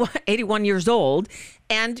 81 years old,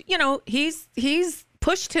 and he's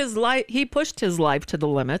pushed his life. He pushed his life to the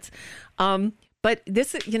limits. But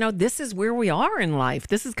this is where we are in life.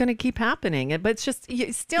 This is going to keep happening. But it's just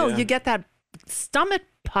you get that stomach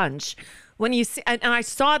punch when you see. And I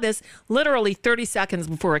saw this literally 30 seconds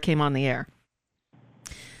before it came on the air.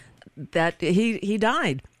 That he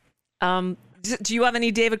died. Do you have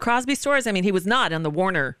any David Crosby stories? I mean, he was not in the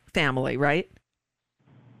Warner family, right?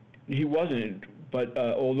 He wasn't. But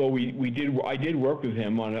although I did work with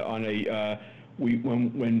him on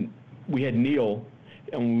when we had Neil.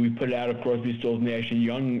 And when we put out a Crosby, Stills, Nash &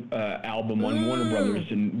 Young album on Warner Brothers,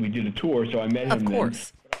 and we did a tour, so I met him. Of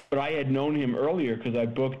course. Then. But I had known him earlier because I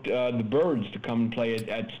booked the Byrds to come and play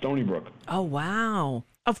at Stony Brook. Oh, wow.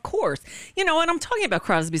 Of course. And I'm talking about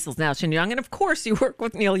Crosby, Stills, Nash & Young, and of course you work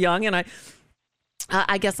with Neil Young, and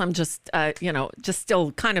I guess I'm just, just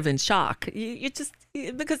still kind of in shock.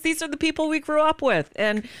 Because these are the people we grew up with,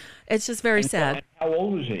 and it's just very sad. And how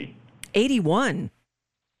old was he? 81.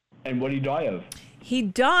 And what did he die of? He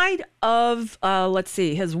died of, let's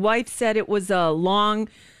see, his wife said it was a long,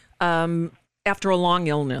 after a long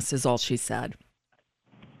illness is all she said.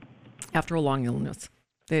 After a long illness.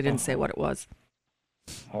 They didn't say what it was.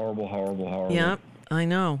 Horrible, horrible, horrible. Yeah, I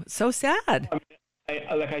know. So sad.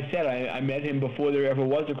 Like I said, I met him before there ever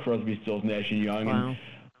was a Crosby, Stills, Nash & Young. Wow.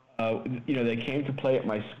 And, they came to play at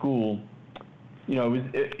my school.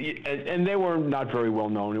 And they were not very well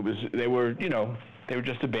known. They were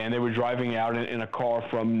just a band. They were driving out in a car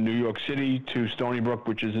from New York City to Stony Brook,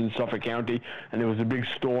 which is in Suffolk County, and there was a big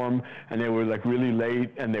storm, and they were like really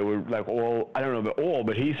late, and they were like all, I don't know about all,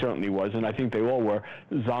 but he certainly was, and I think they all were,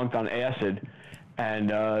 zonked on acid. And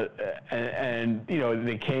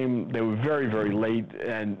they came, they were very, very late,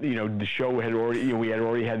 and, the show had already, we had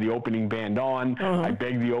already had the opening band on. Uh-huh. I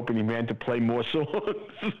begged the opening band to play more songs.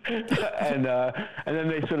 and then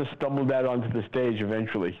they sort of stumbled out onto the stage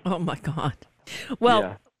eventually. Oh my God.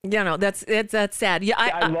 Well, that's sad. Yeah,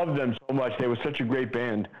 I love them so much. They were such a great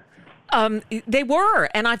band. They were,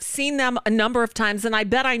 and I've seen them a number of times, and I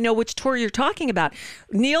bet I know which tour you're talking about.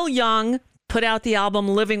 Neil Young put out the album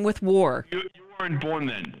Living with War. You weren't born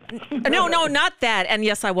then. No, not that. And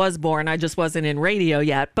yes, I was born. I just wasn't in radio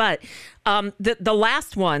yet. But the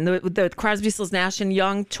last one, the Crosby, Stills, Nash &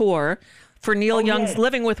 Young tour for Neil Young's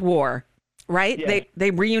Living with War, right? Yes.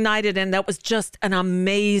 They reunited, and that was just an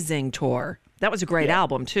amazing tour. That was a great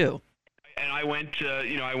album, too. And I went,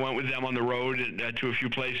 I went with them on the road to a few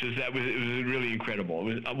places. It was really incredible.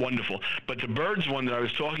 It was wonderful. But the Byrds one that I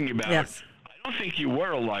was talking about, I don't think you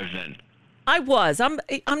were alive then. I was. I'm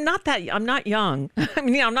not young. I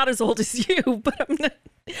mean, I'm not as old as you, but I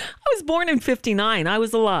was born in 1959. I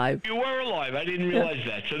was alive. You were alive. I didn't realize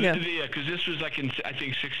that. So because this was like in, I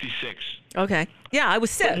think, 1966. Okay. Yeah, I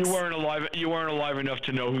was 6. But you weren't alive enough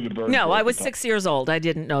to know who the Byrds were. No, I was 6 years old. I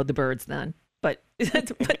didn't know the Byrds then. but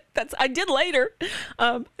I did later.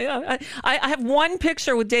 I have one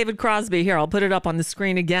picture with David Crosby here. I'll put it up on the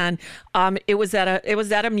screen again. It was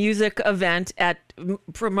at a music event at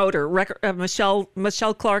promoter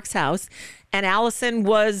Michelle Clark's house, and Allison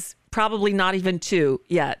was probably not even 2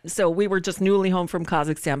 yet. So we were just newly home from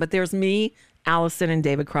Kazakhstan. But there's me, Allison, and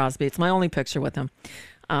David Crosby. It's my only picture with him.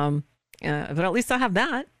 But at least I have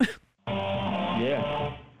that.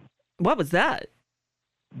 Yeah. What was that?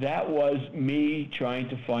 That was me trying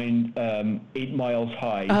to find 8 Miles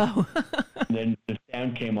High. Oh. And then the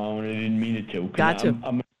sound came on and I didn't mean it to. Gotcha.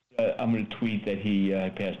 I'm going to tweet that he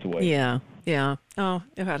passed away. Yeah. Oh,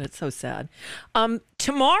 God, it's so sad.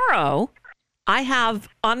 Tomorrow, I have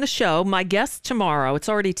on the show, my guest tomorrow, it's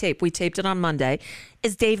already taped. We taped it on Monday,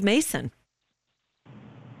 is Dave Mason.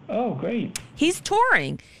 Oh, great. He's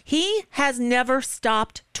touring. He has never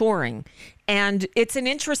stopped touring. And it's an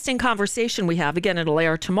interesting conversation we have. Again, it'll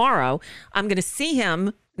air tomorrow. I'm going to see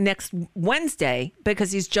him next Wednesday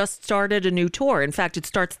because he's just started a new tour. In fact, it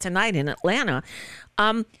starts tonight in Atlanta.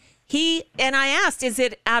 And I asked, is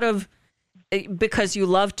it out of because you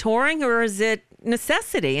love touring or is it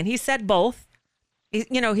necessity? And he said both.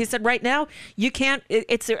 He said right now you can't.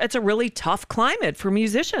 It's a really tough climate for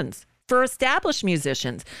musicians, for established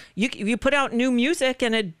musicians. You put out new music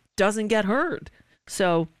and it doesn't get heard.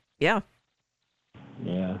 So yeah.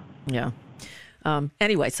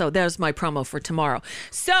 Anyway, so there's my promo for tomorrow.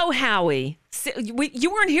 So Howie,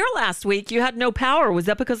 you weren't here last week. You had no power. Was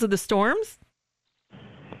that because of the storms?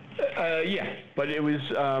 Yeah, but it was.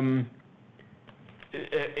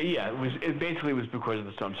 It basically was because of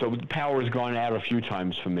the storm. So the power has gone out a few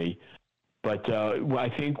times for me, but I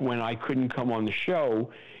think when I couldn't come on the show,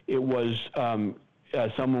 it was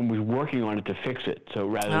someone was working on it to fix it. So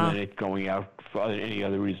rather than it going out for any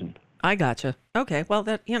other reason. I gotcha. Okay, well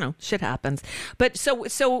that shit happens. But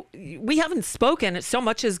so we haven't spoken. So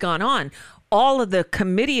much has gone on. All of the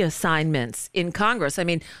committee assignments in Congress. I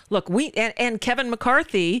mean, look, and Kevin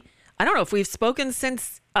McCarthy. I don't know if we've spoken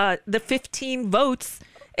since the 15 votes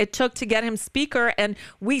it took to get him speaker, and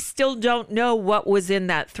we still don't know what was in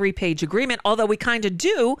that 3-page agreement, although we kind of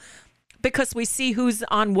do because we see who's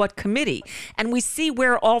on what committee, and we see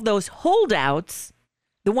where all those holdouts,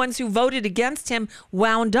 the ones who voted against him,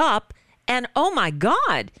 wound up, and oh my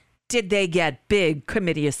God, did they get big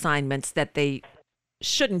committee assignments that they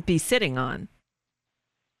shouldn't be sitting on.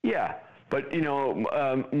 Yeah, but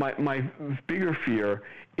my bigger fear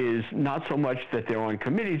is not so much that they're on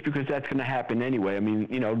committees, because that's going to happen anyway. I mean,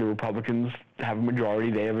 the Republicans have a majority.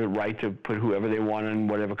 They have a right to put whoever they want on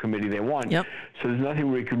whatever committee they want. Yep. So there's nothing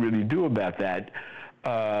we can really do about that,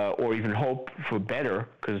 or even hope for better,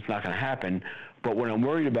 because it's not going to happen. But what I'm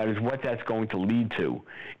worried about is what that's going to lead to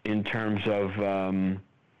in terms of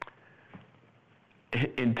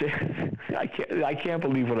I can't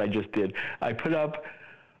believe what I just did. I put up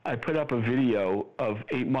a video of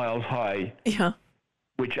 8 Miles High. Yeah.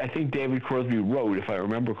 Which I think David Crosby wrote, if I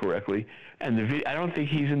remember correctly, and I don't think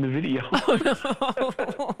he's in the video. Oh no!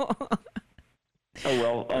 Oh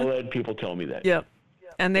well, I'll let people tell me that. Yep,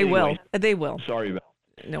 and they will. They will. Sorry about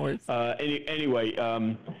it. No worries. Anyway,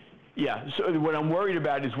 yeah. So what I'm worried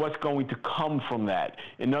about is what's going to come from that.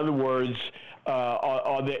 In other words,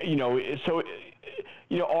 are they?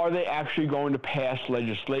 Are they actually going to pass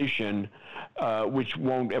legislation? Which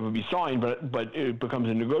won't ever be signed, but it becomes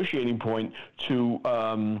a negotiating point to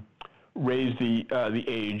raise the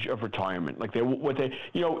age of retirement. Like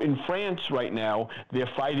in France right now, they're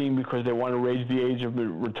fighting because they want to raise the age of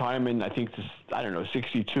retirement. I think to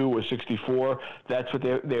 62 or 64. That's what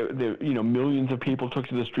they're millions of people took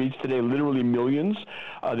to the streets today, literally millions.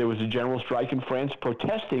 There was a general strike in France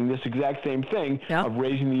protesting this exact same thing of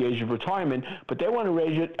raising the age of retirement, but they want to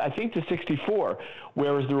raise it, I think, to 64,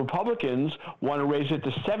 whereas the Republicans want to raise it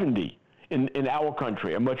to 70. In our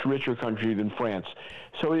country, a much richer country than France.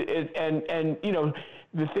 So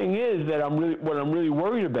the thing is that what I'm really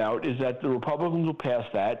worried about is that the Republicans will pass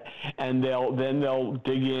that, and they'll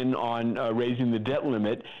dig in on raising the debt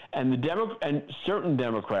limit, and and certain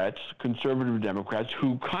Democrats, conservative Democrats,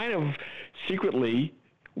 who kind of secretly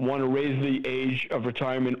want to raise the age of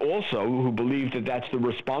retirement also, who believe that that's the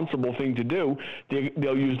responsible thing to do,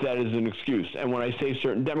 they'll use that as an excuse. And when I say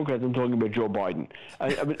certain Democrats, I'm talking about Joe Biden.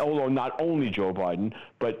 I mean, although not only Joe Biden,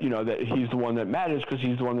 but that he's the one that matters because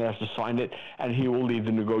he's the one that has to sign it, and he will lead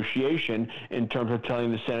the negotiation in terms of telling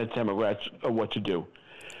the Senate Democrats what to do.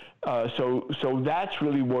 So that's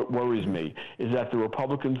really what worries me, is that the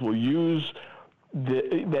Republicans will use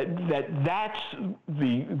that's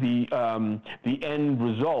the end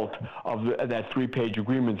result of that 3-page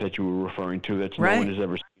agreement that you were referring to. That's no one has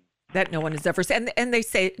ever seen That no one has ever said. And they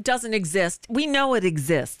say it doesn't exist. We know it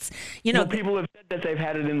exists. You know, people have said that they've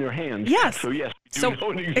had it in their hands. Yes. So yes, we do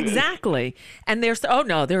know it exists. Exactly. And there's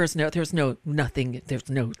there's no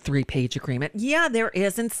 3-page agreement. Yeah, there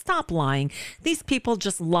is. And stop lying. These people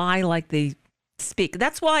just lie like they speak.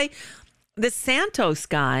 That's why the Santos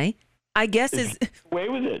guy, I guess,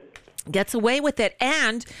 gets away with it.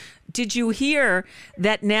 And did you hear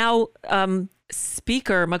that now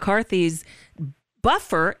Speaker McCarthy's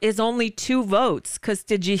buffer is only 2 votes? Because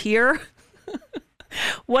did you hear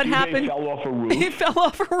what happened? He fell off a roof. He fell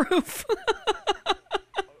off a roof.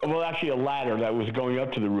 Well, actually, a ladder that was going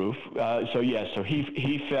up to the roof. So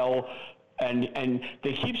he fell, and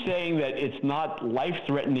they keep saying that it's not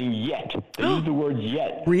life-threatening yet. They use the word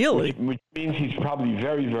 "yet," really, which means he's probably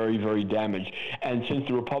very, very, very damaged. And since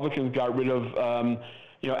the Republicans got rid of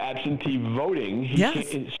absentee voting,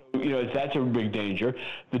 that's a big danger.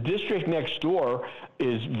 The district next door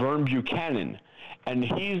is Vern Buchanan, and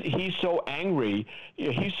he's so angry.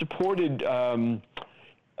 He supported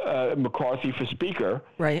McCarthy for Speaker,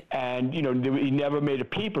 right? And he never made a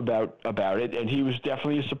peep about it, and he was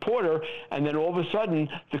definitely a supporter. And then all of a sudden,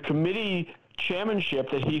 the committee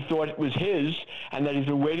chairmanship that he thought was his, and that he's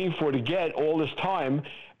been waiting for to get all this time,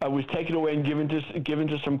 was taken away and given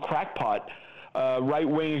to some crackpot.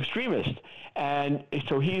 Right-wing extremist. And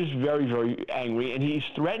so he's very, very angry, and he's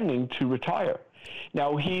threatening to retire.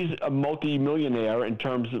 Now, he's a multi-millionaire in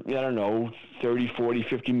terms of, $30, $40,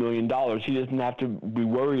 $50 million. He doesn't have to be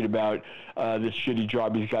worried about this shitty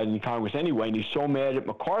job he's got in Congress anyway, and he's so mad at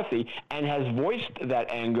McCarthy and has voiced that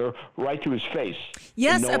anger right to his face.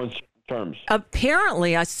 Yes, in no uncertain terms.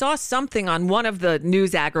 Apparently, I saw something on one of the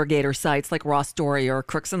news aggregator sites like Raw Story or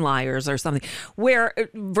Crooks and Liars or something, where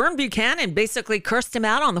Vern Buchanan basically cursed him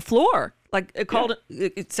out on the floor. Like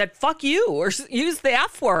it said, "Fuck you," or use the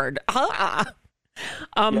F word. I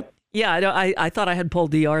thought I had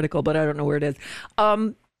pulled the article, but I don't know where it is.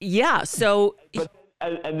 So.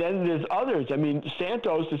 And then there's others. I mean,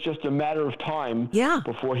 Santos is just a matter of time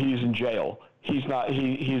before he's in jail. He's not.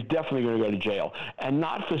 He's definitely going to go to jail, and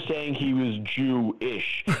not for saying he was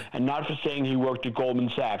Jewish, and not for saying he worked at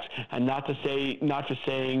Goldman Sachs, and not for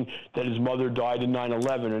saying that his mother died in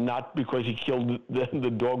 9/11, or not because he killed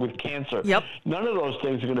the dog with cancer. Yep. None of those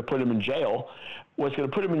things are going to put him in jail. What's going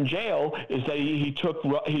to put him in jail is that he took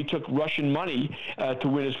Russian money to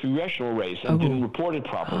win his congressional race and didn't report it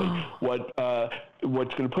properly.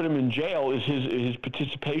 What's going to put him in jail is his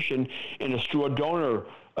participation in a straw donor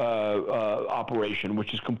operation,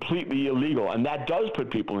 which is completely illegal, and that does put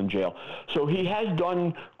people in jail. So he has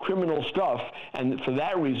done criminal stuff, and for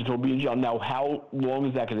that reason he'll be in jail. Now, how long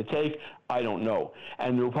is that going to take? I don't know.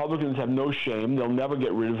 And the Republicans have no shame. They'll never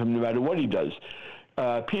get rid of him no matter what he does.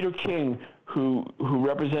 Peter King, who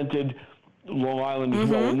represented Long Island as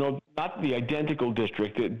well, no, not the identical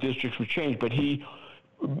district. The districts were changed, but he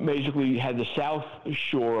basically had the south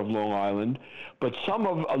shore of Long Island, but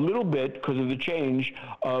a little bit, because of the change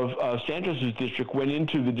of Santos's district, went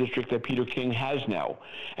into the district that Peter King has now.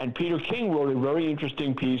 And Peter King wrote a very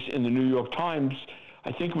interesting piece in the New York Times,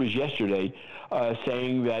 I think it was yesterday,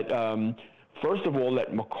 saying that, first of all,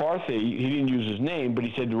 that McCarthy, he didn't use his name, but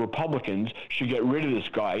he said the Republicans should get rid of this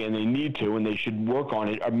guy, and they need to, and they should work on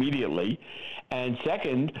it immediately. And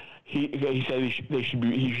second, he said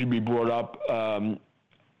he should be brought up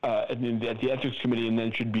at the Ethics Committee and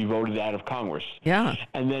then should be voted out of Congress. Yeah.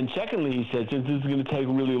 And then secondly, he said, since this is going to take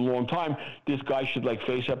really a long time, this guy should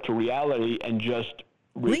face up to reality and just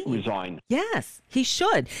resign. Yes, he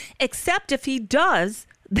should. Except if he does,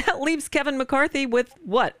 that leaves Kevin McCarthy with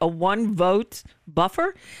what, a 1-vote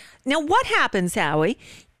buffer? Now, what happens, Howie,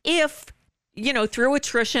 if through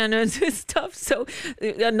attrition and stuff, so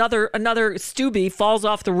another Stubby falls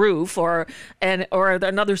off the roof, or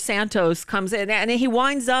another Santos comes in and he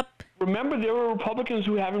winds up. Remember, there are Republicans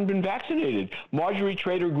who haven't been vaccinated. Marjorie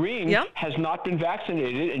Taylor Greene has not been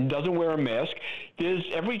vaccinated and doesn't wear a mask. There's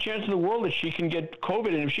every chance in the world that she can get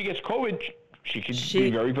COVID, and if she gets COVID, she could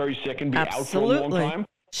be very, very sick and be out for a long time.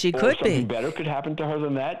 She could be. Something better could happen to her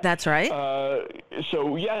than that. That's right.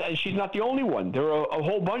 And she's not the only one. There are a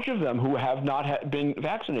whole bunch of them who have not been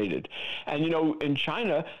vaccinated. And, in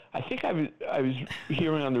China, I think I was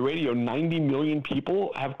hearing on the radio, 90 million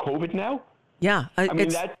people have COVID now. Yeah. I mean,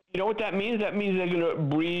 you know what that means? That means they're going to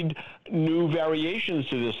breed new variations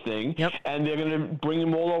to this thing, and they're going to bring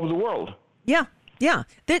them all over the world. Yeah. Yeah,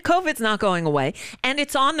 the COVID's not going away, and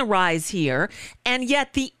it's on the rise here. And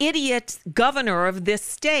yet the idiot governor of this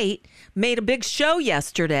state made a big show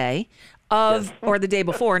yesterday or the day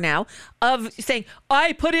before now, of saying,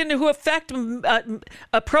 I put into effect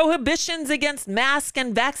prohibitions against mask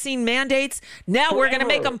and vaccine mandates. Now we're going to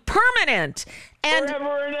make them permanent. And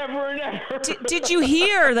forever and ever and ever. Did you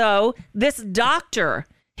hear, though, this doctor,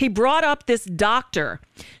 he brought up this doctor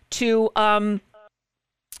to one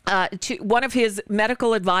of his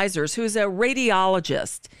medical advisors, who's a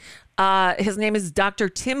radiologist. His name is Dr.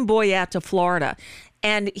 Tim Boyette of Florida.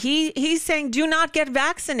 And he's saying, do not get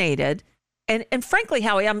vaccinated. And frankly,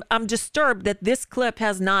 Howie, I'm disturbed that this clip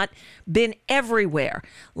has not been everywhere.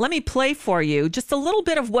 Let me play for you just a little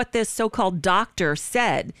bit of what this so-called doctor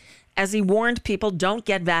said as he warned people don't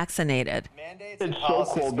get vaccinated. It's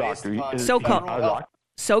so-called doctor.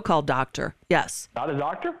 So-called doctor, yes. Not a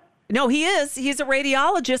doctor? No, he is. He's a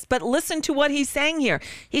radiologist, but listen to what he's saying here.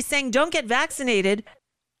 He's saying, don't get vaccinated.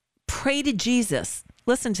 Pray to Jesus.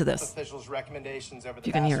 Listen to this. Officials' recommendations over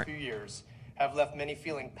the past few years have left many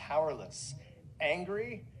feeling powerless,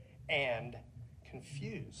 angry, and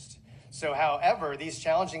confused. So, however, these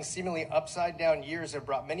challenging, seemingly upside-down years have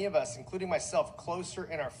brought many of us, including myself, closer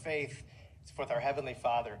in our faith with our Heavenly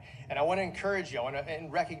Father. And I want to encourage you,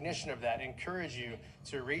 in recognition of that, encourage you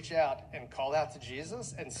to reach out and call out to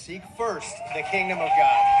Jesus and seek first the kingdom of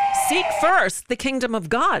God. Seek first the kingdom of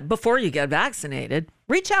God before you get vaccinated.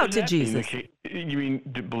 Reach out to Jesus. You mean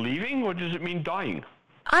believing, or does it mean dying?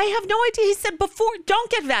 I have no idea. He said before,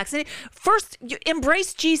 don't get vaccinated. First, you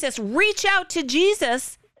embrace Jesus. Reach out to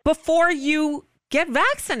Jesus before you get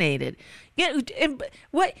vaccinated.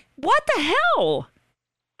 What the hell?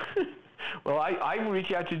 Well, I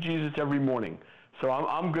reach out to Jesus every morning, so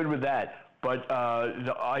I'm good with that. But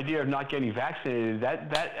the idea of not getting vaccinated,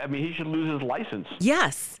 I mean, he should lose his license.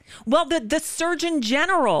 Yes. Well, the Surgeon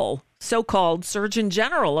General, so-called Surgeon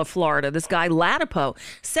General of Florida, this guy Latipo,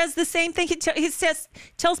 says the same thing. He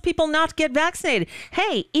tells people not to get vaccinated.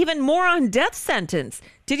 Hey, even more on death sentence.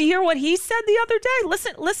 Did you hear what he said the other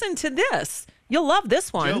day? Listen to this. You'll love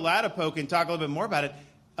this one. Joe Latipo can talk a little bit more about it.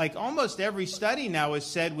 Like almost every study now has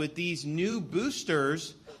said with these new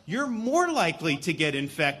boosters, you're more likely to get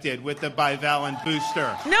infected with the bivalent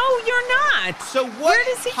booster. No, you're not. So what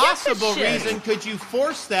possible reason could you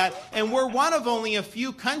force that? And we're one of only a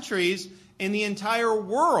few countries in the entire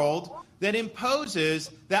world that imposes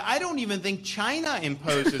that. I don't even think China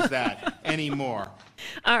imposes that anymore.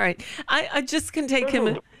 All right. I just can take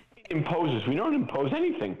him. Imposes. We don't impose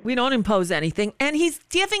anything. We don't impose anything. And he's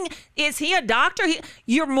giving, is he a doctor?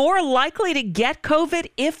 You're more likely to get COVID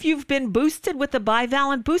if you've been boosted with the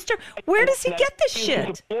bivalent booster. Where does he get this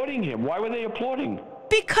shit? Applauding him. Why were they applauding?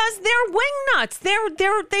 Because they're wingnuts.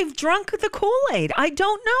 They've drunk the Kool-Aid. I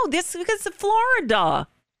don't know. This is because of Florida.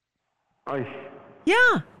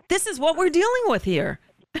 Yeah. This is what we're dealing with here.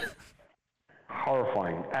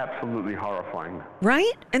 Horrifying. Absolutely horrifying.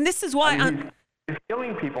 Right? And this is why He's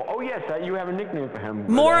killing people. Oh, yes, you have a nickname for him.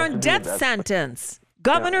 More on death sentence.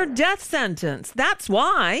 Governor death sentence. That's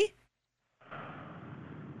why.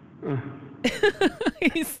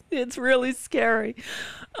 It's really scary.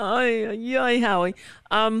 Yay, Howie.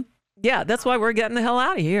 Yeah, that's why we're getting the hell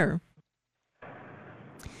out of here.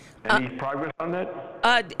 Any progress on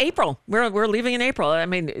that? April. We're leaving in April. I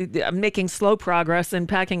mean, I'm making slow progress in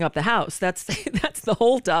packing up the house. That's the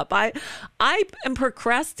holdup. I am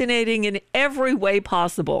procrastinating in every way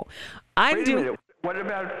possible. Wait a minute. What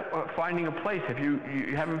about finding a place? If you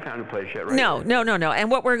haven't found a place yet, right? No.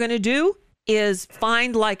 And what we're going to do is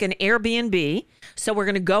find like an Airbnb. So we're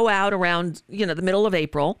going to go out around the middle of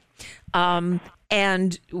April,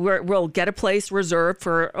 and we'll get a place reserved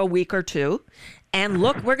for a week or two. And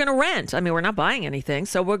look, we're going to rent. I mean, we're not buying anything,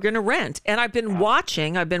 so we're going to rent. And I've been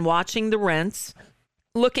watching the rents,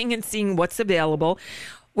 looking and seeing what's available.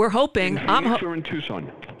 We're hoping. In Phoenix or in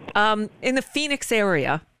Tucson? In the Phoenix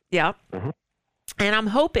area, yeah. Uh-huh. And I'm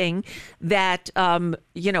hoping that,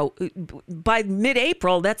 by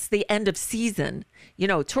mid-April, that's the end of season.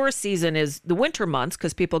 Tourist season is the winter months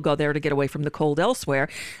because people go there to get away from the cold elsewhere.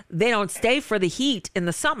 They don't stay for the heat in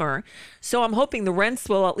the summer. So I'm hoping the rents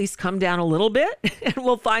will at least come down a little bit and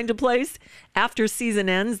we'll find a place after season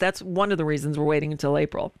ends. That's one of the reasons we're waiting until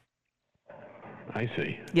April. I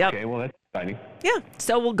see. Yep. Okay, well, that's exciting. Yeah.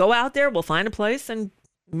 So we'll go out there, we'll find a place and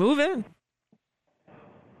move in.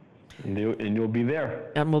 And you'll be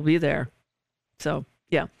there. And we'll be there. So,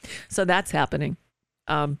 yeah. So that's happening.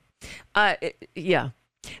 Yeah.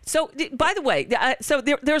 So, by the way,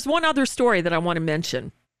 there's one other story that I want to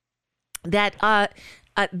mention that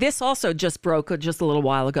this also just broke just a little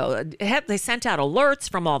while ago. They sent out alerts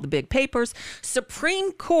from all the big papers.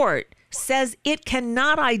 Supreme Court says it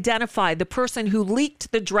cannot identify the person who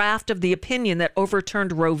leaked the draft of the opinion that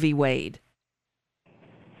overturned Roe v. Wade.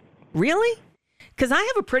 Really? Because I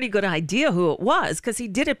have a pretty good idea who it was, because he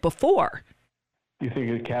did it before. You think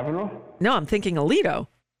it's Kavanaugh? No, I'm thinking Alito.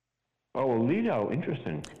 Oh, Alito.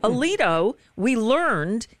 Interesting. Alito, we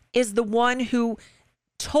learned, is the one who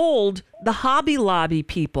told the Hobby Lobby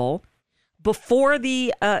people before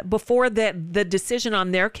the decision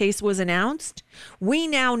on their case was announced. We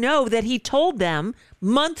now know that he told them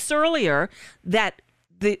months earlier that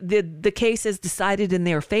the case is decided in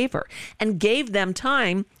their favor, and gave them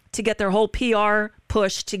time to get their whole PR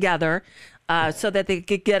push together so that they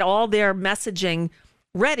could get all their messaging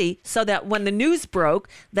ready, so that when the news broke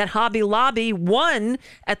that Hobby Lobby won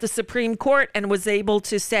at the Supreme Court and was able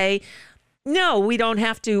to say, no, we don't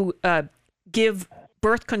have to give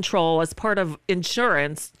birth control as part of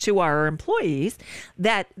insurance to our employees,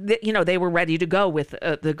 that they were ready to go with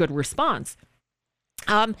the good response.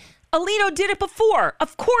 Alito did it before.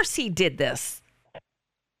 Of course he did this.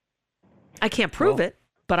 I can't prove it,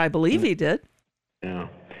 but I believe he did. Yeah.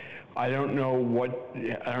 I don't know what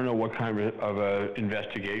kind of a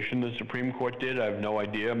investigation the Supreme Court did. I have no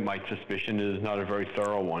idea. My suspicion is not a very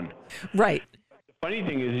thorough one. Right. The funny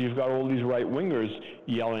thing is, you've got all these right-wingers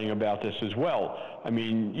yelling about this as well. I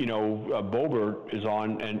mean, Boebert is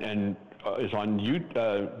on is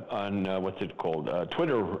on what's it called,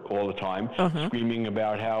 Twitter all the time, screaming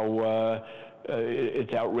about how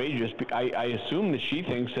it's outrageous. I assume that she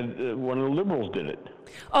thinks that one of the liberals did it.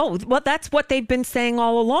 Oh, well, that's what they've been saying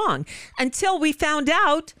all along, until we found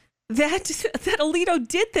out that Alito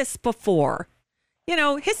did this before.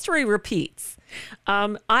 History repeats.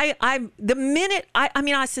 I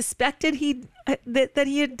suspected that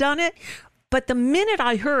he had done it, but the minute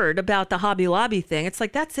I heard about the Hobby Lobby thing, it's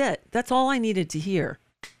like, that's it. That's all I needed to hear.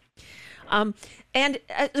 And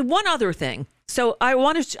one other thing. So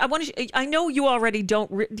I know you already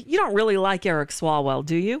don't really like Eric Swalwell,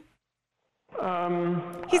 do you? I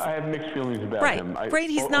have mixed feelings about him. Right.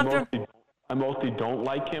 He's not. I mostly don't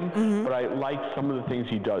like him, but I like some of the things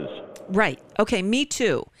he does. Right. Okay, me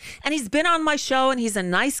too. And he's been on my show, and he's a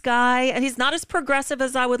nice guy, and he's not as progressive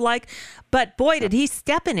as I would like, but boy, did he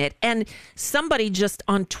step in it. And somebody just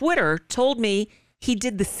on Twitter told me he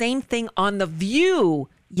did the same thing on The View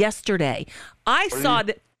yesterday. I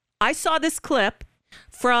saw this clip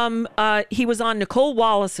from he was on Nicole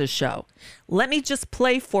Wallace's show. Let me just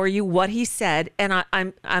play for you what he said, and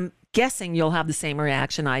I'm guessing you'll have the same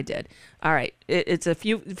reaction I did. All right, it's a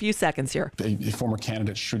few seconds here. A former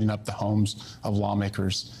candidate shooting up the homes of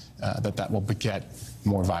lawmakers, that will beget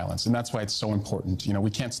more violence. And that's why it's so important.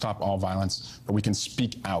 We can't stop all violence, but we can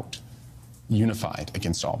speak out unified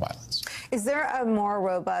against all violence. Is there a more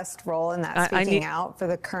robust role in that speaking out for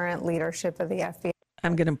the current leadership of the FBI?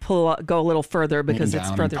 I'm going to go a little further because it's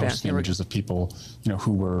further down. Images of people,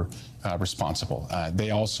 who were responsible. They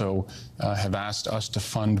also have asked us to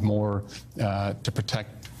fund more to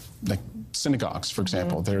protect, like synagogues, for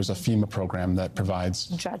example. There's a FEMA program that provides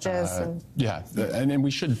judges. And we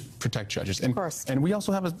should protect judges. And, of course. And we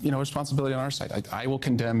also have a responsibility on our side. I will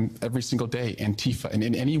condemn every single day Antifa and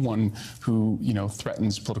anyone who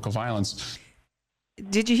threatens political violence.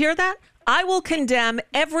 Did you hear that? I will condemn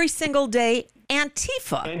every single day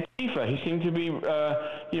Antifa. Antifa. He seemed to be,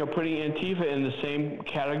 putting Antifa in the same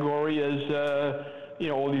category as,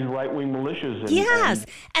 all these right-wing militias.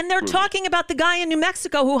 And they're talking about the guy in New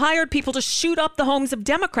Mexico who hired people to shoot up the homes of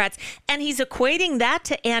Democrats, and he's equating that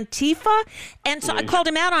to Antifa. And so I called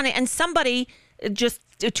him out on it, and somebody just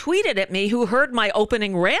tweeted at me who heard my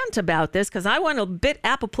opening rant about this, because I went a bit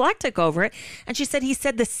apoplectic over it, and she said he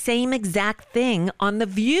said the same exact thing on The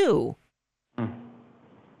View.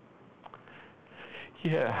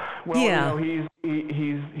 Yeah, well,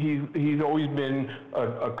 he's always been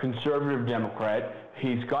a conservative Democrat.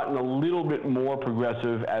 He's gotten a little bit more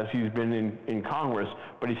progressive as he's been in Congress,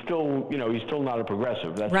 but he's still not a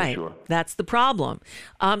progressive. That's right. For sure. That's the problem.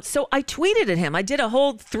 So I tweeted at him. I did a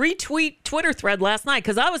whole 3-tweet Twitter thread last night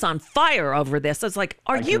because I was on fire over this. I was like,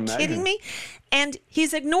 "Are you kidding me?" And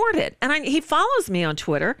he's ignored it. And he follows me on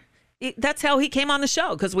Twitter. That's how he came on the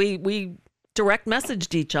show, because we direct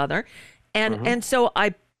messaged each other. And so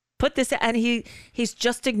I put this, and he's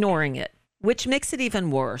just ignoring it, which makes it even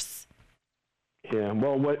worse. Yeah,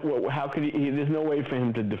 well, how could he? There's no way for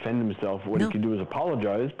him to defend himself. What he can do is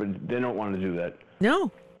apologize, but they don't want to do that.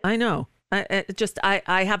 No, I know.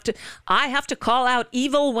 I have to call out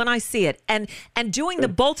evil when I see it, and doing the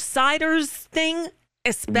both siders thing,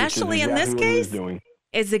 especially in this case,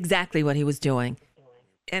 is exactly what he was doing,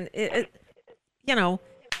 and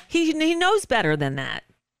he knows better than that.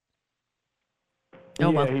 He's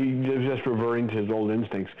just reverting to his old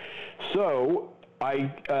instincts. So,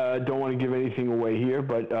 I don't want to give anything away here,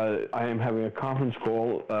 but I am having a conference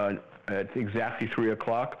call at exactly 3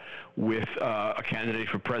 o'clock with a candidate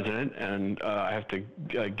for president, and I have to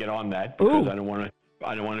get on that because I don't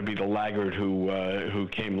want to be the laggard who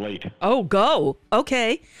came late. Oh, go.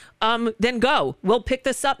 Okay. Then go. We'll pick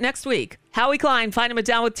this up next week. Howie Klein, find him at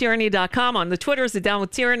downwithtyranny.com. On the Twitters at Down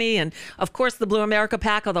with Tyranny. And, of course, the Blue America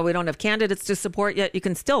PAC, although we don't have candidates to support yet, you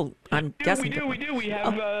can still, I'm guessing. We do. We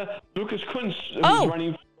have Lucas Kunz who's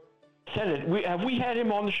running for Senate. Have we had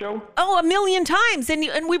him on the show? Oh, a million times.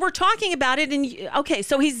 And we were talking about it. And okay,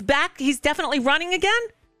 so he's back. He's definitely running again?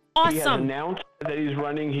 Awesome. He has announced that he's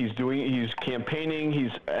running. He's campaigning.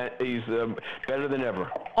 He's better than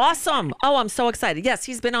ever. Awesome. Oh, I'm so excited. Yes,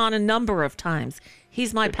 he's been on a number of times.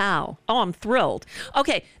 He's my pal. Oh, I'm thrilled.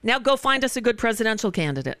 Okay, now go find us a good presidential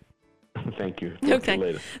candidate. Thank you. Okay.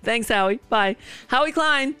 Later. Thanks, Howie. Bye. Howie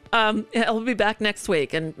Klein. He'll be back next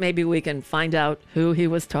week, and maybe we can find out who he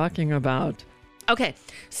was talking about. Okay,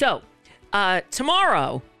 so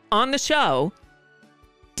tomorrow on the show,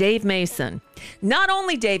 Dave Mason. Not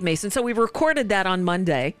only Dave Mason, so we recorded that on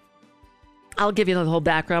Monday. I'll give you the whole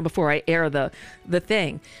background before I air the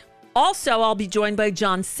thing. Also, I'll be joined by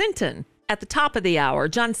John Sinton at the top of the hour.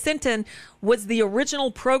 John Sinton was the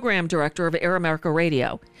original program director of Air America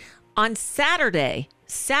Radio. On Saturday,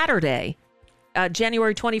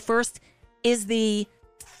 January 21st, is the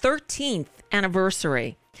 13th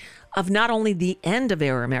anniversary of not only the end of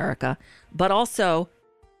Air America, but also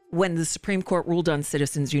when the Supreme Court ruled on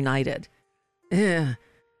Citizens United.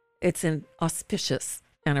 It's an auspicious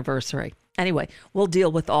anniversary. Anyway, we'll deal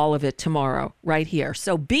with all of it tomorrow right here.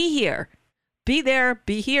 So be here. Be there.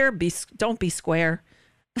 Be here. Don't be square.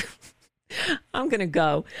 I'm going to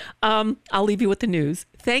go. I'll leave you with the news.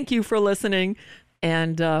 Thank you for listening.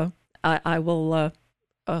 And I will,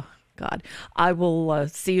 I will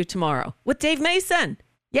see you tomorrow with Dave Mason.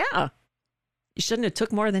 Yeah. You shouldn't have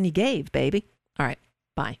took more than you gave, baby. All right.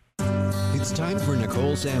 Bye. It's time for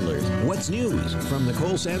Nicole Sandler's What's News from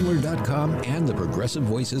NicoleSandler.com and the Progressive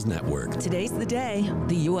Voices Network. Today's the day.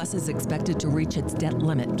 The U.S. is expected to reach its debt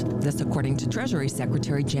limit. This according to Treasury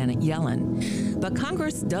Secretary Janet Yellen. But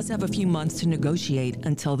Congress does have a few months to negotiate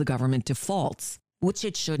until the government defaults, which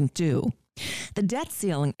it shouldn't do. The debt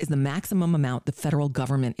ceiling is the maximum amount the federal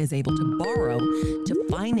government is able to borrow to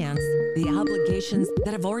finance the obligations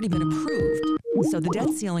that have already been approved. So the debt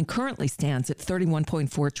ceiling currently stands at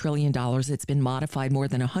 $31.4 trillion. It's been modified more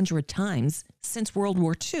than 100 times since World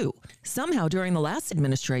War II. Somehow during the last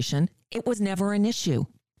administration, it was never an issue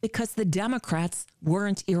because the Democrats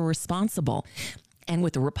weren't irresponsible. And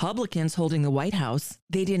with the Republicans holding the White House,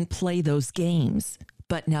 they didn't play those games.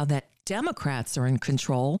 But now that Democrats are in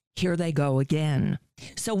control, here they go again.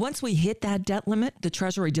 So once we hit that debt limit, the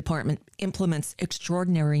Treasury Department implements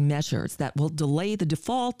extraordinary measures that will delay the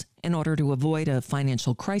default in order to avoid a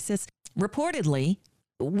financial crisis. Reportedly,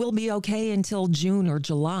 we'll be okay until June or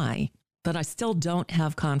July, but I still don't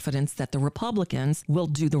have confidence that the Republicans will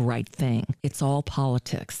do the right thing. It's all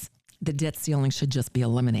politics. The debt ceiling should just be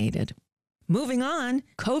eliminated. Moving on,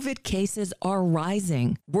 COVID cases are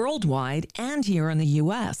rising worldwide and here in the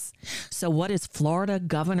U.S. So what is Florida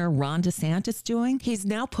Governor Ron DeSantis doing? He's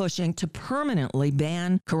now pushing to permanently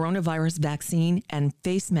ban coronavirus vaccine and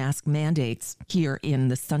face mask mandates here in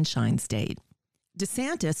the Sunshine State.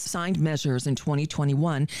 DeSantis signed measures in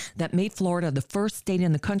 2021 that made Florida the first state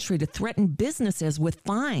in the country to threaten businesses with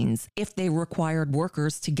fines if they required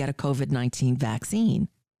workers to get a COVID-19 vaccine.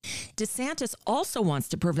 DeSantis also wants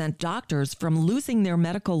to prevent doctors from losing their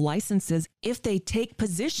medical licenses if they take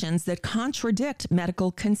positions that contradict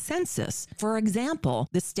medical consensus. For example,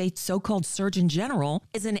 the state's so-called Surgeon General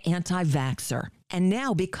is an anti-vaxxer. And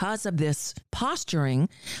now, because of this posturing,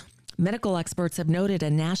 medical experts have noted a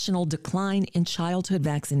national decline in childhood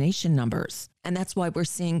vaccination numbers. And that's why we're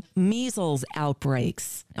seeing measles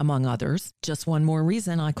outbreaks, among others. Just one more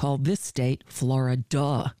reason I call this state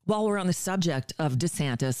Florida. While we're on the subject of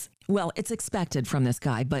DeSantis, well, it's expected from this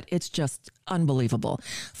guy, but it's just unbelievable.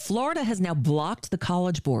 Florida has now blocked the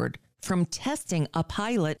College Board from testing a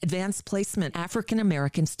pilot advanced placement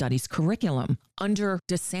African-American studies curriculum under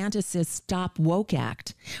DeSantis' Stop Woke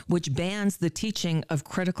Act, which bans the teaching of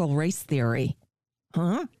critical race theory.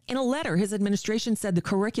 In a letter, his administration said the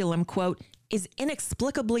curriculum, quote, is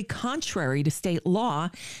inexplicably contrary to state law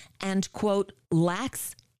and, quote,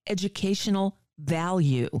 lacks educational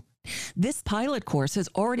value. This pilot course has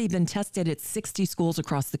already been tested at 60 schools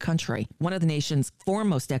across the country. One of the nation's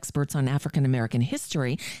foremost experts on African American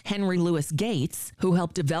history, Henry Louis Gates, who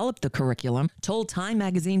helped develop the curriculum, told Time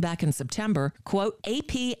magazine back in September, quote,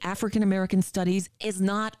 AP African American Studies is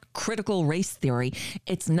not critical race theory.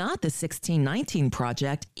 It's not the 1619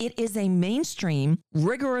 Project. It is a mainstream,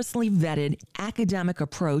 rigorously vetted academic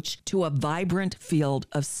approach to a vibrant field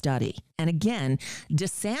of study. And again,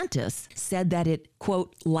 DeSantis said that it,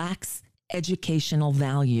 quote, lacks educational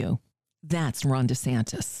value. That's Ron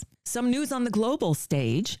DeSantis. Some news on the global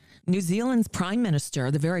stage. New Zealand's Prime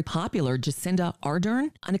Minister, the very popular Jacinda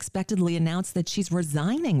Ardern, unexpectedly announced that she's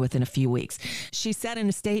resigning within a few weeks. She said in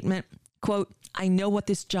a statement, quote, I know what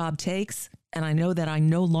this job takes, and I know that I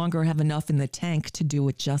no longer have enough in the tank to do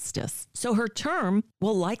it justice. So her term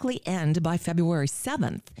will likely end by February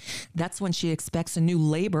 7th. That's when she expects a new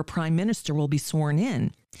Labour prime minister will be sworn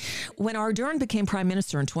in. When Ardern became prime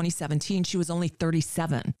minister in 2017, she was only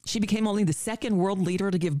 37. She became only the second world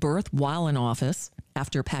leader to give birth while in office,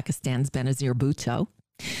 after Pakistan's Benazir Bhutto.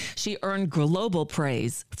 She earned global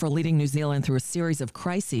praise for leading New Zealand through a series of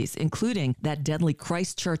crises, including that deadly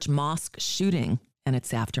Christchurch mosque shooting and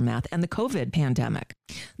its aftermath, and the COVID pandemic.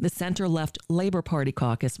 The center-left Labour Party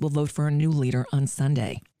caucus will vote for a new leader on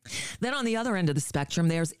Sunday. Then on the other end of the spectrum,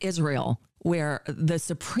 there's Israel, where the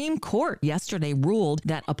Supreme Court yesterday ruled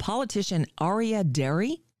that a politician, Aryeh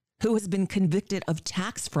Deri, who has been convicted of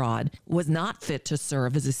tax fraud, was not fit to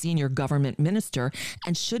serve as a senior government minister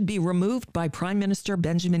and should be removed by Prime Minister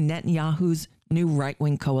Benjamin Netanyahu's new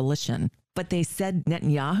right-wing coalition. But they said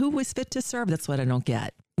Netanyahu was fit to serve? That's what I don't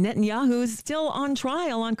get. Netanyahu's still on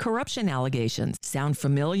trial on corruption allegations. Sound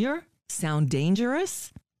familiar? Sound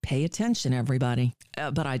dangerous? Pay attention, everybody.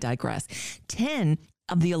 But I digress. 10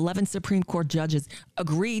 of the 11 Supreme Court judges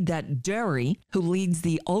agreed that Deri, who leads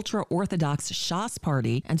the ultra-Orthodox Shas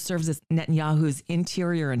party and serves as Netanyahu's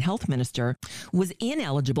interior and health minister, was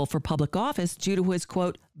ineligible for public office due to his,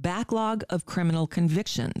 quote, backlog of criminal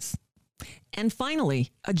convictions. And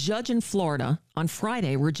finally, a judge in Florida on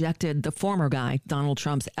Friday rejected the former guy, Donald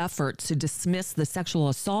Trump's effort to dismiss the sexual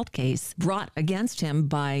assault case brought against him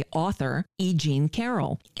by author E. Jean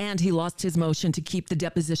Carroll. And he lost his motion to keep the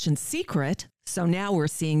deposition secret. So now we're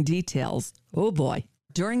seeing details. Oh boy.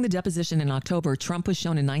 During the deposition in October, Trump was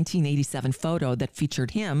shown a 1987 photo that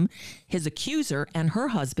featured him, his accuser, and her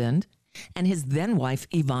husband, and his then-wife,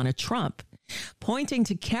 Ivana Trump. Pointing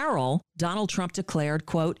to Carroll, Donald Trump declared,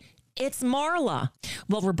 quote, it's Marla.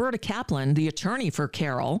 Well, Roberta Kaplan, the attorney for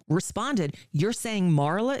Carroll, responded, you're saying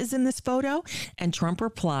Marla is in this photo? And Trump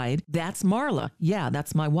replied, that's Marla. Yeah,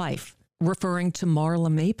 that's my wife, referring to Marla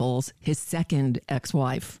Maples, his second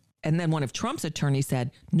ex-wife. And then one of Trump's attorneys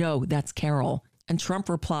said, no, that's Carroll. And Trump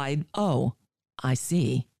replied, oh, I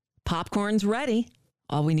see. Popcorn's ready.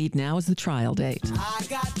 All we need now is the trial date.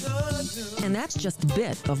 And that's just a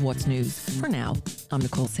bit of what's news for now. I'm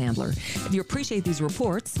Nicole Sandler. If you appreciate these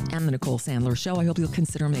reports and the Nicole Sandler Show, I hope you'll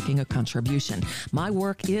consider making a contribution. My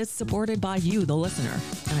work is supported by you, the listener,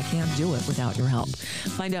 and I can't do it without your help.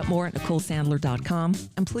 Find out more at NicoleSandler.com,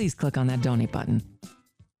 and please click on that donate button.